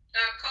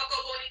 Coco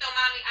Bonito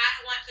Mommy,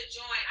 I want to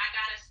join. I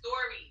got a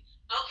story.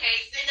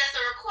 Okay, Send us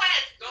a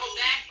request. go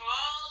back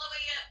all the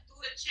way up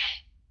through the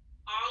chat.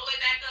 All the way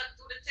back up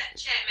through the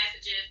chat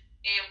messages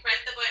and press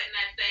the button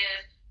that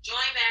says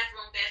join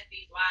Bathroom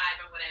Besties Live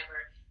or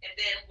whatever, and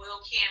then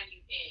we'll cam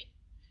you in.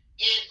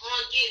 And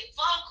on Get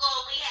Vocal,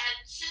 we have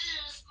 2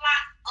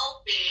 slots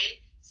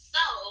open.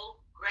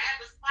 So grab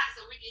a spot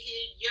so we can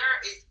hear your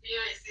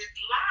experiences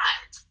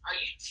live. Are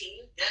you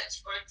Team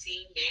Dutch or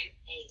Team Man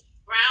A?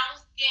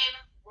 Brown Skin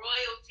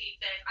Royalty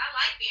says, I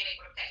like being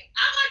able to pay.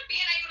 I like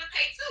being able to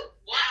pay too.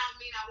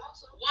 I want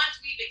to. Once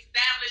we've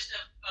established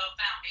a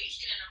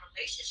foundation in a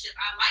relationship,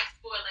 I like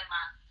spoiling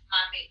my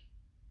mate.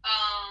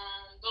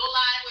 Go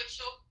live with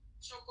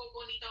Choco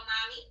Bonito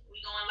Mommy.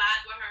 We going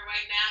live with her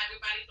right now,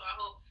 everybody. So I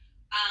hope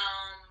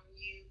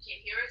you can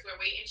hear us. We're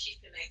waiting.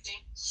 She's connecting.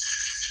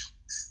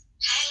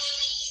 Hi,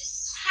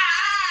 ladies.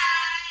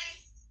 Hi.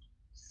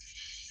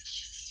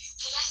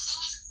 Can I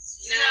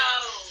see? No.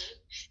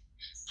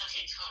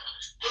 Okay, hold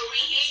on. But we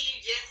hear you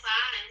just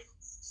fine.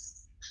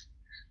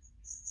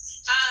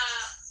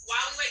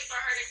 While we wait for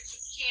her to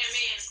cam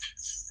in.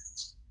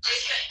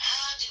 Okay,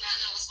 I do not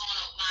know what's going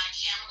on with my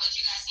camera, but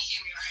you guys can hear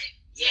me, right?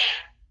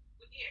 Yeah.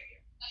 We can hear you.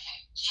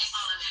 Okay, that's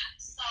all I'm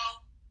at. So,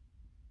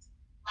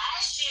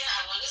 last year,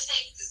 I wanted to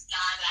say this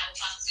guy that I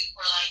was talking to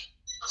for like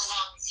the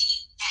longest,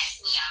 he asked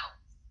me out.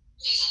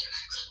 He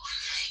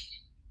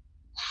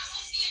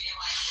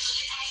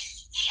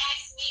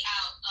asked me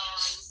out.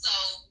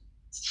 So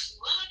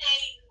one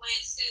day we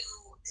went to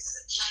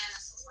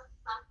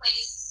some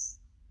place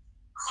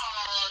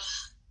called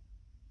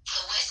the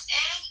West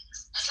End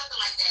or something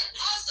like that.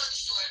 Long story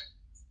short,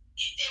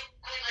 it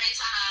was a great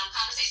time.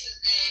 Conversation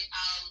was good.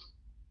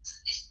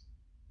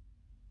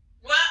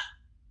 Well,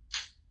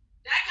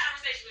 that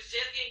conversation was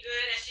just getting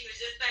good, as she was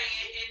just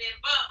saying, and then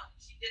boom,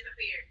 she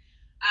disappeared.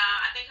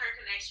 I think her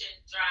connection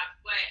dropped,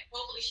 but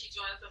hopefully she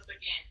joins us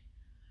again.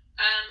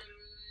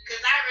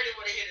 Because I really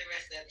want to hear the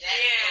rest of that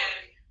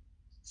story.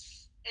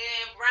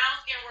 And Brown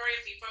Skin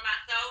Royalty, for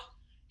myself,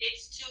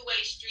 it's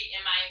two-way street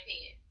in my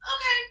opinion.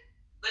 Okay.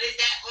 But is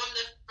that on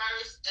the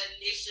first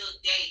initial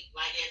date?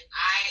 Like if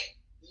I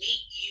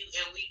meet you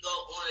and we go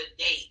on a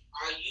date,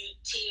 are you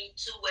team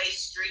two-way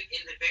street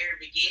in the very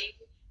beginning?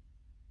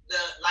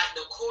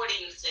 The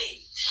courting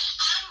stage.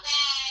 I'm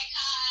back.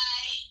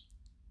 Hi.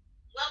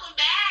 Welcome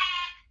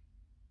back.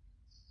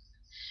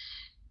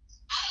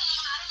 I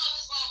don't know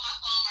what's wrong with my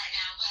phone right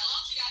now, but as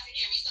long as you guys can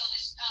hear me. So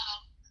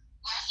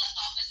where I left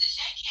off is the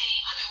check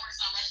came. I'm at work,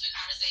 so I'm rushing the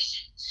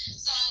conversation.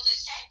 So the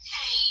check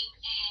came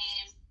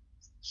and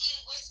he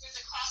whispers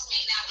across me.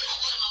 Now we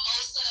don't order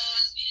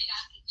mimosas. We done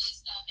got some good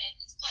stuff at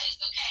this place,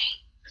 okay?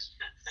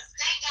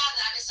 Thank God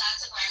that I decided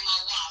to bring my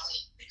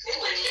wallet.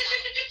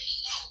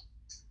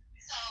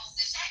 So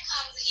the check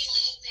comes and he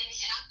leans in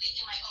and I'm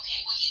thinking like, okay,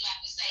 what do you have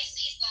to say?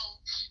 See, so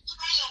you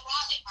bring your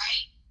wallet,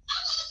 right?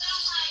 I'm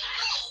like,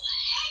 no,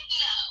 heck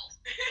no.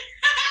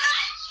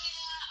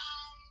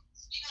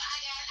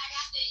 I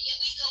got the,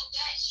 we go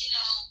Dutch,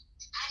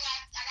 I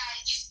got,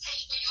 you pay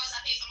for yours,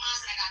 I pay for mine,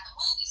 and I got the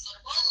movie. So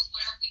the bonus,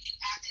 whatever we do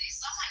after this.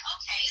 So I'm like,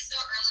 okay, it's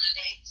still early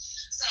today.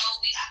 So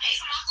I pay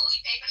for my food, he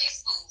pay for his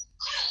food.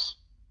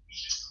 Cool.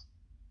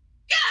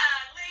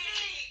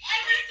 Golly,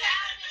 every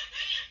time it's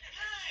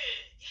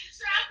good.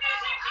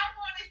 I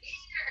want to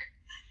hear.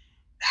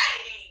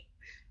 Dang.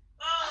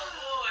 Oh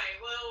boy.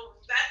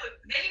 Well,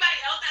 anybody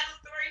else has a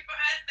story for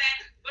us that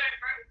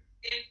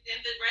in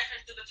the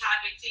reference to the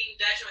topic, Team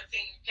Dutch or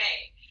Team K?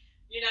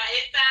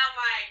 It sounds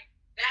like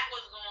that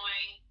was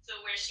going to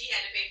where she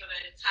had to pay for the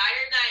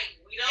entire night.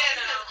 We don't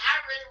know.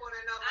 I really want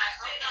to know. I'm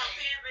sitting on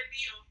pins and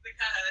needles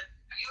because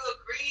you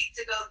agreed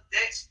to go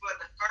Dutch for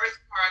the first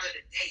part of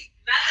the date.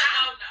 that's a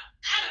no-no.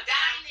 I'm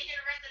dying to hear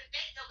the rest of the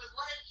date though, because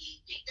what if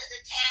he picked up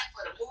the tab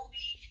for the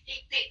movie?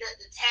 He picked up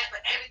the tab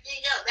for everything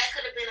else. That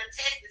could have been a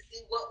test to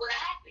see what would have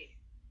happened.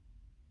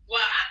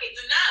 Well, I need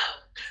to know.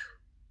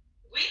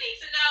 We need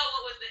to know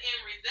what was the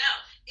end result.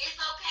 It's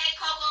okay,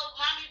 Coco,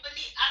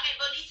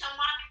 Bonito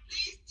Mommy,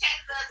 please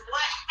text us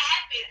what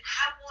happened.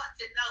 I want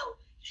to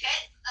know.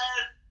 Text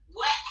us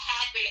what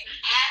happened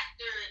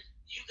after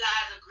you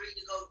guys agreed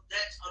to go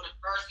Dutch on the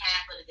first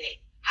half of the day.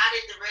 How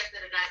did the rest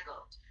of the night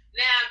go?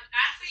 Now,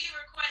 I see you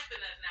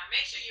requesting us now.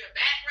 Make sure your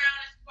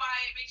background is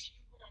quiet. Make sure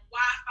you're on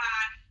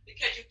Wi-Fi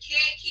because you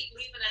can't keep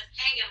leaving us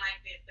hanging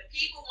like this. The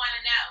people want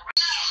to know.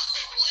 No,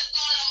 what's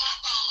going on my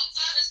phone?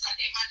 So I just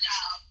stuck at my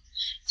job.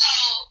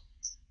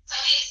 So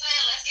he said,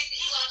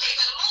 he gonna pay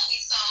for the movie.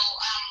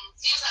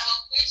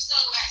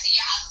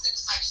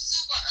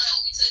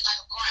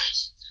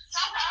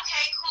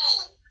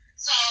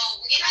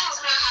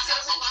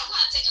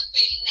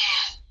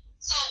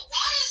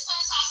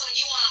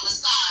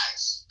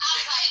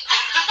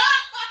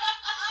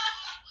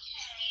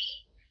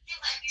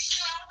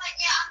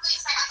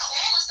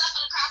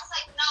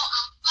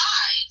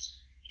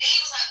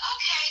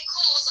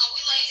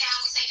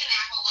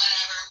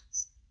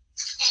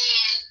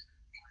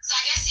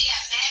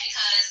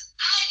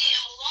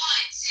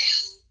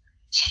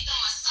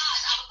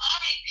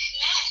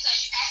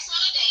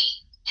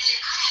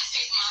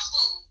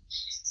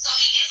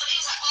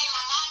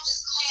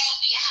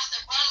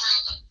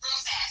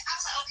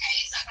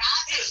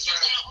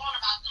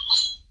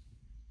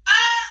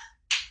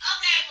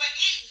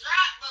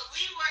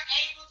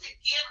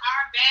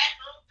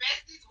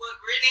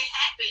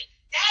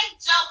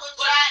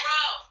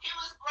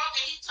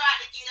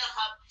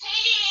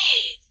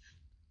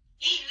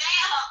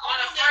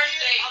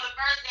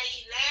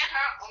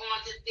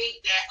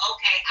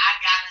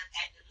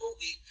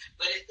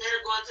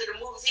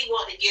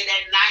 get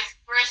that nice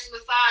fresh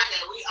massage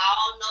that we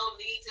all know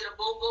leads to the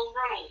boom boom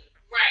room.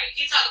 Right.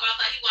 He talked about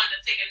like he wanted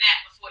to take a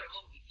nap before the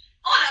movie.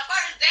 On the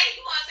first date,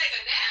 you want to take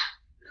a nap?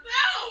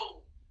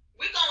 No.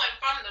 We're going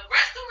from the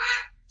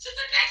restaurant to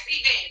the next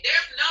event.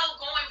 There's no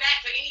going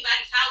back to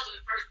anybody's house on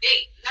the first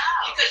date. No.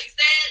 Because you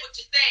said what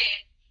you said,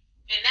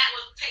 and that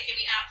was taking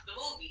me out to the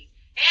movies.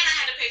 And I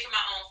had to pay for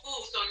my own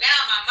food. So now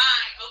my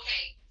mind,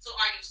 okay, so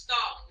are you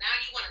stalling? Now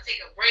you want to take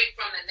a break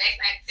from the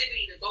next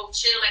activity to go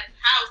chill at the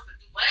house to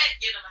do what?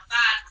 Get a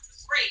massage, which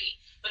is free,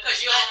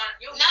 because you don't want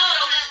to. No,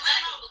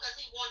 because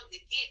he wanted to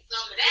get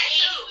some of that.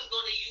 He was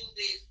going to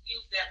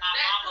use that my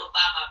mama,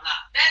 blah, blah,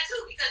 blah. That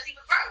too, because he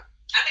was broke.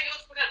 I think it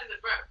was because he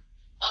was broke.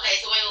 Okay,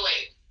 so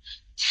wait.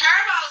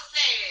 Turbo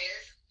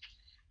says,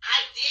 I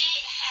did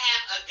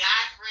have a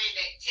guy friend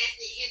that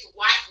tested his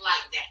wife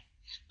like that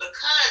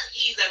because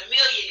he's a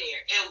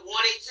millionaire and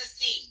wanted to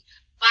see.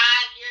 5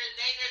 years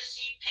later,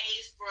 she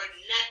pays for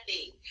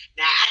nothing.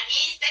 Now, I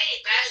did say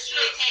it. That's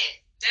true. Test.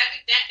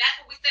 That's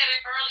what we said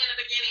early in the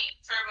beginning,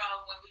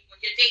 Turbo. When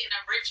you're dating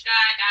a rich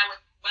guy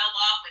with well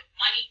off with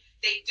money,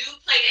 they do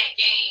play that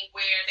game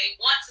where they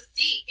want to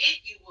see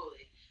if you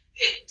would,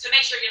 to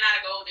make sure you're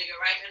not a gold digger,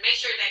 right? And make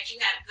sure that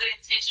you have good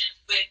intentions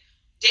with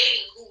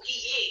dating who he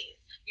is.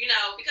 You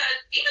know,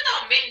 because even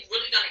though men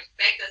really don't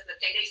expect us to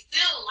pay, they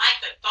still like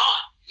the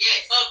thought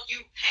of you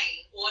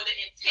paying or the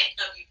intent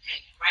of you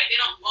paying, right? They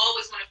don't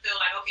always want to feel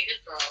like, okay,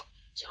 this girl,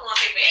 she don't want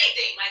to pay for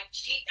anything. Like,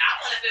 I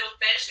want to feel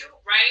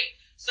special, right?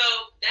 So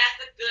that's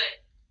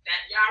that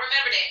y'all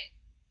remember that.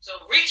 So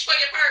reach for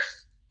your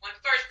purse on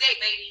the first date,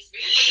 ladies.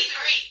 At least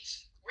reach.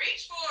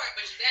 Reach for it,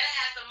 but you better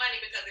have some money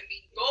because if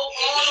you go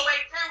all the way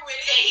through with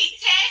it, and he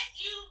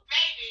tests you,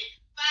 baby.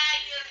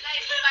 5 years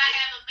later, you might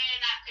have a man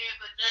not paying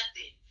for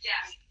nothing.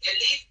 yeah. At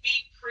least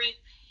be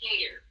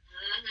prepared.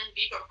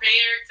 Be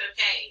prepared to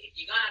pay. If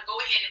you're gonna go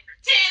ahead and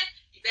pretend,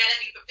 you better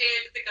be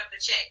prepared to pick up the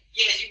check.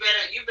 Yes, you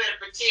better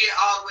pretend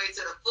all the way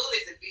to the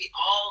fullest and be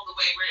all the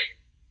way ready.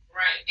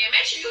 Right. And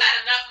make sure you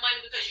had enough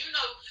money because you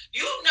know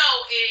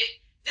if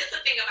this is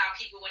the thing about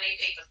people when they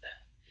pay for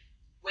stuff.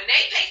 When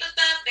they pay for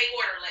stuff, they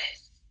order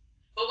less.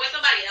 But when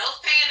somebody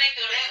else paying, they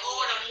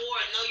order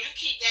more. No, you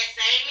keep that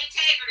same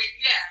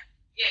integrity.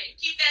 Yeah, you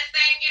keep that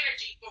same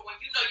energy for when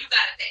you know you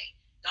gotta pay.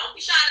 Don't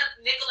be trying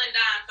to nickel and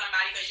dime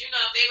somebody because you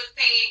know if they was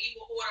paying, you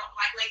would order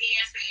like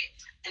Leanne said.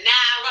 And now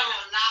I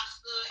want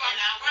lobster From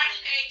and the I front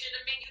want page of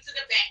the menu to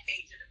the back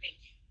page of the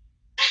menu.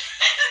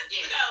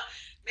 You know,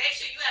 make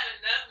sure you have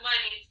enough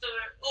money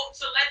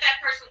to let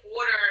that person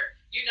order,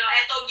 you know,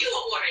 as though you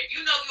would order. If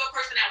you know you're a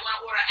person that want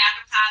to order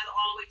appetizer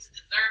all the way to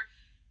dessert,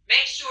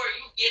 make sure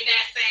you give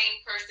that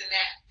same person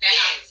that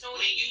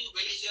opportunity.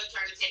 when it's your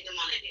turn to take them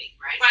on a date,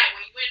 right? Right,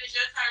 when it's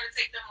your turn to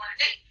take them on a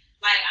date.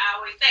 Like I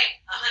always say,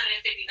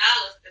 $150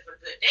 is a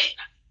good date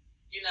night.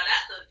 You know,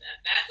 that's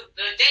a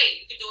good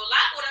date. You can do a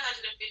lot with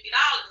 $150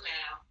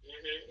 now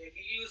if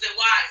you use it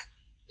wisely.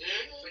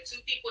 For two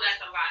people,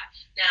 that's a lot.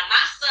 Now,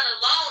 my son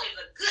alone is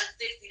a good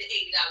 $60 to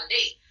 $80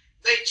 date.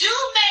 But you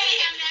made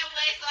him that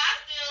way, so I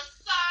feel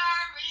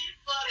sorry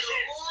for the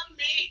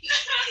woman. He's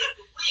a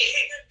good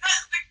 $60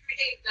 to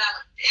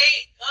 $80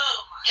 date.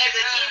 Oh my As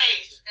a God.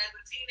 teenager. As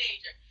a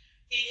teenager,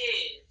 he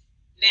is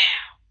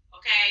now.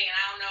 Okay, and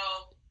I don't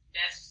know.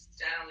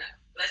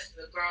 Bless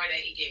the girl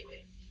that he get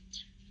with.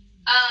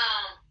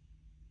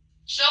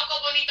 Choco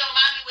Bonito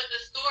Mommy with the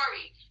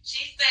story.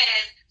 She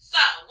says, so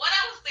what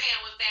I was saying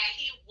was that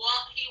he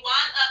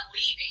wound up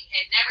leaving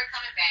and never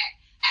coming back.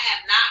 I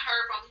have not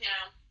heard from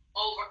him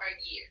over a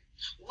year.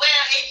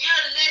 Well, if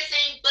you're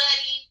listening,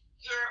 buddy,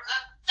 you're a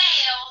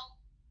fail.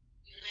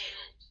 You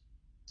failed.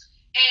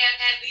 And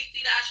as DC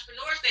the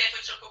entrepreneur said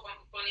for Choco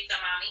Bonita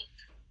Mommy,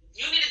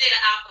 you need to date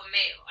an alpha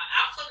male. An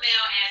alpha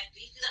male, as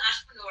DC the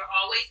entrepreneur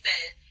always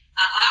says,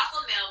 an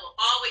alpha male will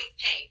always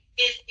pay.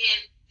 It's in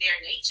their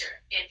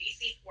nature. And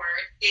DC's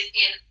word is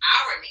in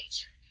our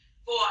nature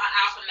for an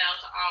alpha male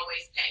to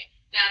always pay.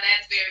 Now,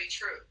 that's very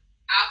true.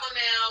 Alpha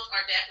males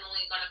are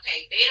definitely going to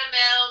pay. Beta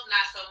males,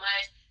 not so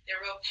much. They're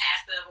real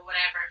passive or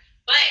whatever.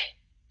 But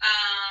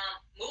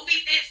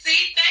movies,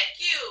 thank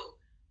you.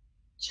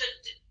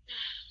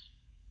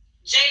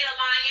 Jada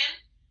Lion,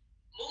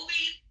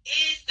 movies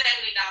is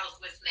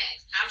 $70 with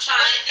snacks. I'm trying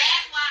But to.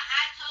 that's why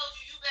I told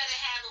you better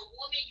have a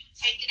woman you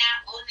taking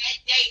out on that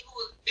date who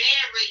is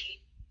very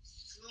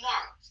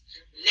smart.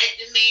 Let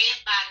the man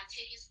buy the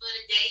tickets for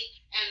the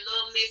date, and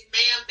little Miss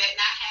Ma'am better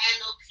not have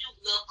no cute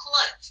little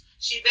clutch.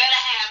 She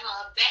better have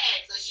her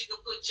bag so she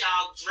can put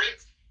y'all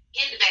drinks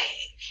in the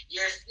bag,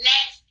 your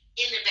snacks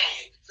in the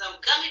bag, some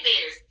gummy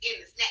bears in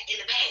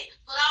the bag.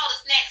 Put all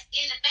the snacks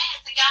in the bag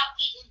so y'all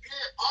eating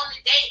good on the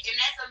date, and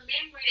that's a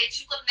memory that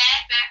you can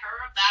laugh at her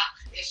about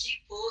that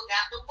she pulled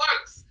out the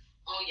works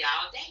on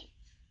y'all date.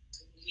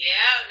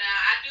 Yeah, now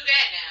I do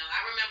that now. I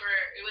remember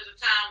it was a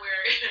time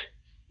where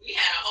we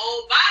had a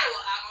whole bottle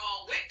of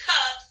alcohol with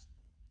cups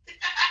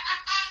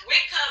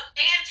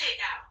and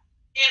takeout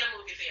in the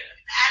movie theater.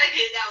 I done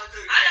did that one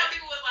too. I know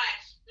people was like,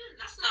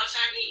 that smells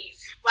Chinese.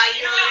 Why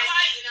you know like,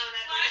 that eating on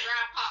that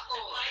dry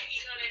popcorn? Like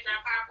eating on that dry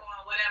popcorn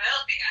or whatever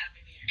else they got up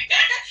in there.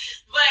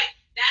 But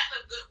that's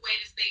a good way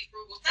to stay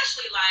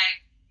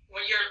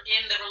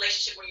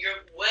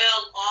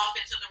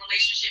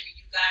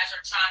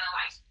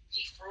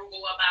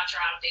frugal about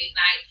your date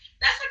night.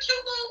 That's a cute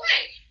little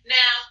way.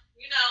 Now,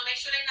 make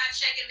sure they're not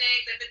checking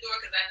eggs at the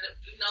door, because I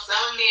know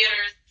some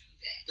theaters do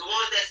that. The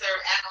ones that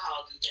serve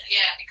alcohol do that.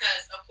 Yeah,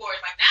 because of course,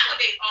 like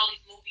nowadays, all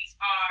these movies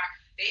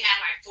they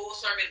have like full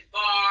service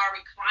bar,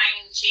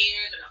 reclining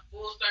chairs, and a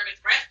full service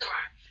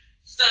restaurant.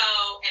 So,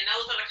 and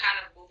those are the kind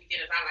of movie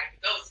theaters I like to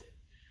go to.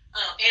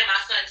 And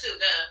my son too,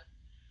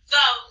 So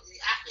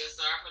I feel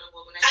sorry for the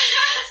woman that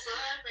his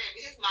son,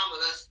 baby. His mama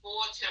done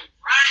spoiled him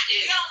right.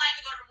 He don't like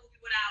to go to the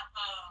movie without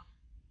the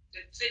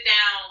sit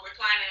down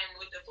reclining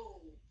with the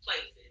food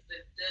places.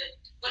 The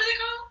what is it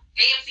called?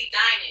 AMC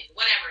Dining,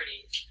 whatever it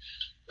is.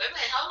 Wait,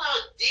 hold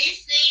on.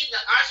 DC, the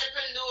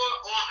entrepreneur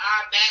on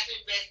our Bathroom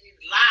Besties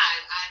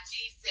Live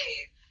IG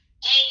says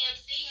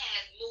AMC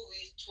has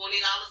movies $20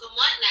 a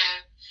month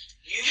now.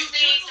 You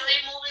see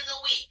 3 movies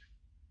a week.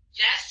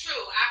 That's true.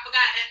 I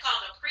forgot. That's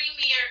called the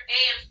Premier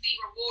AMC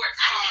Rewards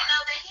I Card. didn't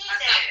know they had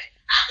that.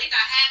 I think I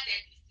had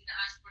that DC the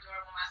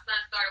entrepreneur when my son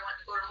started wanting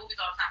to go to movies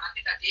all the time. I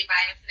think I did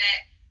buy into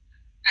that.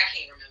 I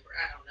can't remember.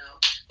 I don't know.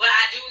 But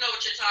I do know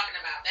what you're talking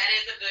about. That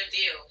is a good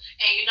deal.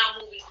 And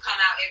movies come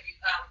out every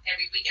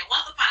weekend.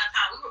 Once upon a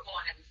time, we were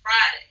going every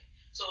Friday.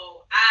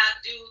 So I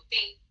do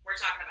think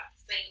we're talking about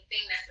the same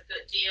thing. That's a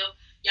good deal.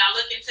 Y'all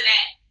look into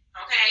that.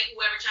 Okay?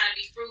 Whoever trying to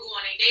be frugal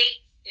on a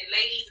date, and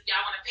ladies, if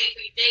y'all want to pay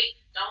for your date,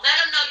 don't let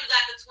them know you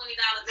got the $20.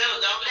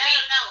 No, don't let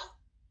him know.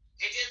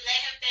 And just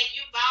let him think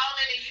you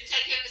balling, and you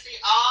take him to see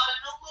all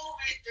the new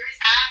movies 3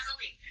 times a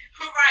week.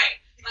 Right.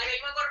 Like, you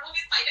want to go to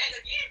movies like that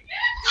again? Yeah.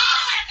 Come on.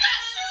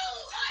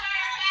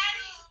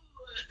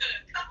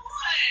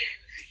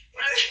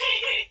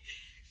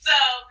 So,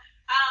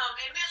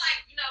 and then,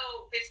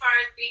 as far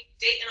as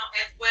dating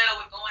as well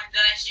with going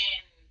Dutch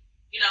and,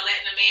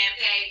 letting the man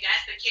pay,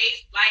 that's the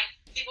case. Like,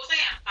 people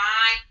saying,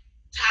 fine.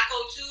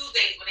 Taco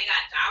Tuesdays when they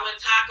got dollar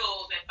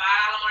tacos and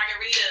 $5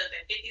 margaritas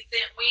and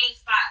 50-cent wing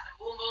spots and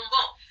boom, boom,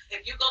 boom.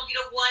 If you're going to be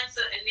the one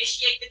to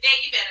initiate the day,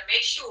 you better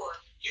make sure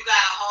you got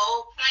a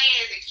whole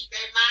plan to keep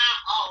their mind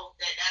off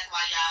that's why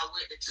y'all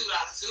with the $2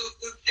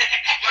 Tuesday.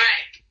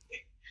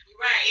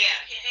 Right,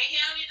 yeah. And he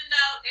don't need to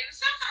know. And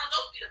sometimes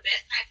those be the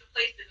best types of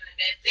places and the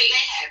best dates.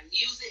 They have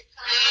music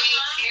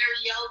playing,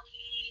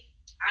 karaoke.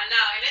 I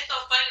know. And it's so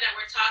funny that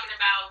we're talking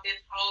about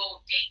this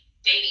whole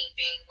dating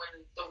thing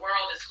when the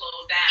world is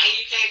closed down. And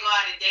you can't go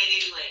out and date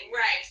anyway.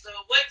 Right. So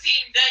what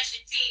Team Dutch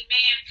and Team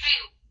Man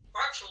Pay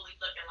virtually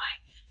looking like?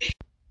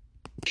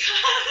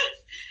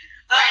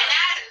 Right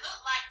now it look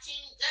like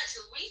Team Dutch,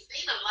 because we've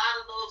seen a lot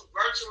of those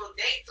virtual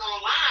dates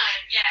online.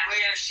 Yeah.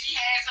 Where she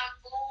has her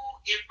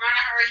food in front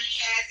of her, he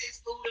has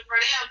his food in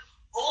front of him.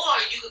 Or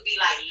you could be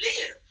like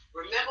Liv.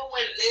 Remember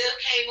when Liv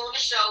came on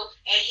the show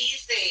and he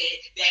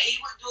said that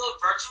he would do a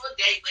virtual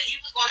date, but he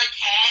was going to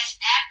cash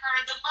app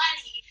her the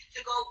money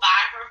to go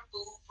buy her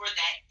food for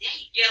that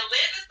date. Yeah,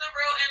 Liv is the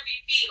real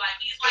MVP. Like,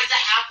 he's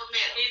an alpha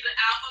male. He's an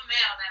alpha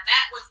male. Now,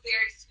 that was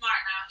very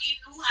smart. Now,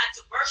 he knew how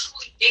to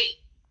virtually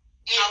date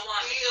and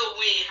still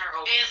win her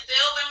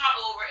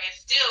over. And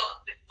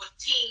still was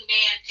Team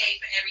Man Pay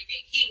for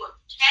everything. He would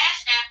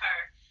cash app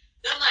her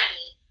the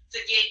money to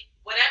get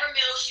whatever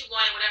meal she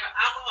wanted, whatever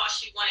alcohol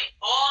she wanted,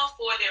 all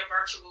for their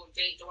virtual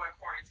date during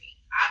quarantine.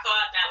 I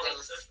thought that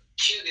was the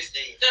cutest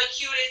thing. The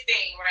cutest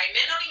thing, right?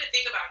 Men don't even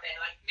think about that.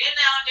 Like, men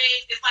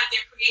nowadays, it's like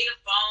their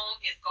creative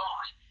bone is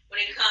gone when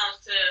it comes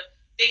to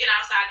thinking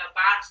outside the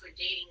box with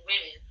dating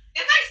women.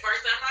 And vice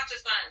versa. I'm not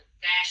just going to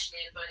bash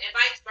men, but and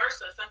vice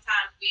versa.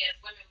 Sometimes we as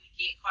women, we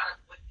get caught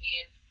up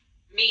within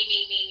me.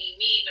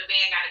 The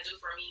man got to do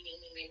for me.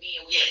 And we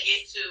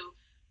forget to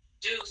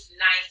do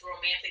nice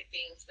romantic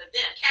things for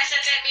them. Cash out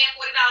that man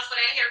 $40 for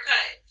that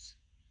haircut.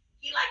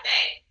 He like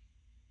that.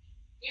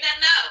 You never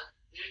know.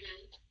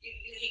 Mm-hmm.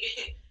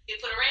 You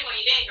put a ring on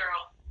your dang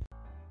girl.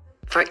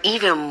 For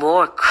even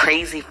more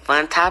crazy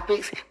fun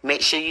topics,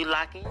 make sure you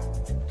lock in.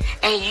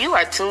 And you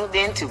are tuned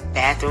in to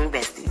Bathroom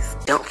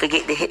Besties. Don't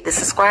forget to hit the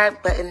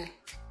subscribe button.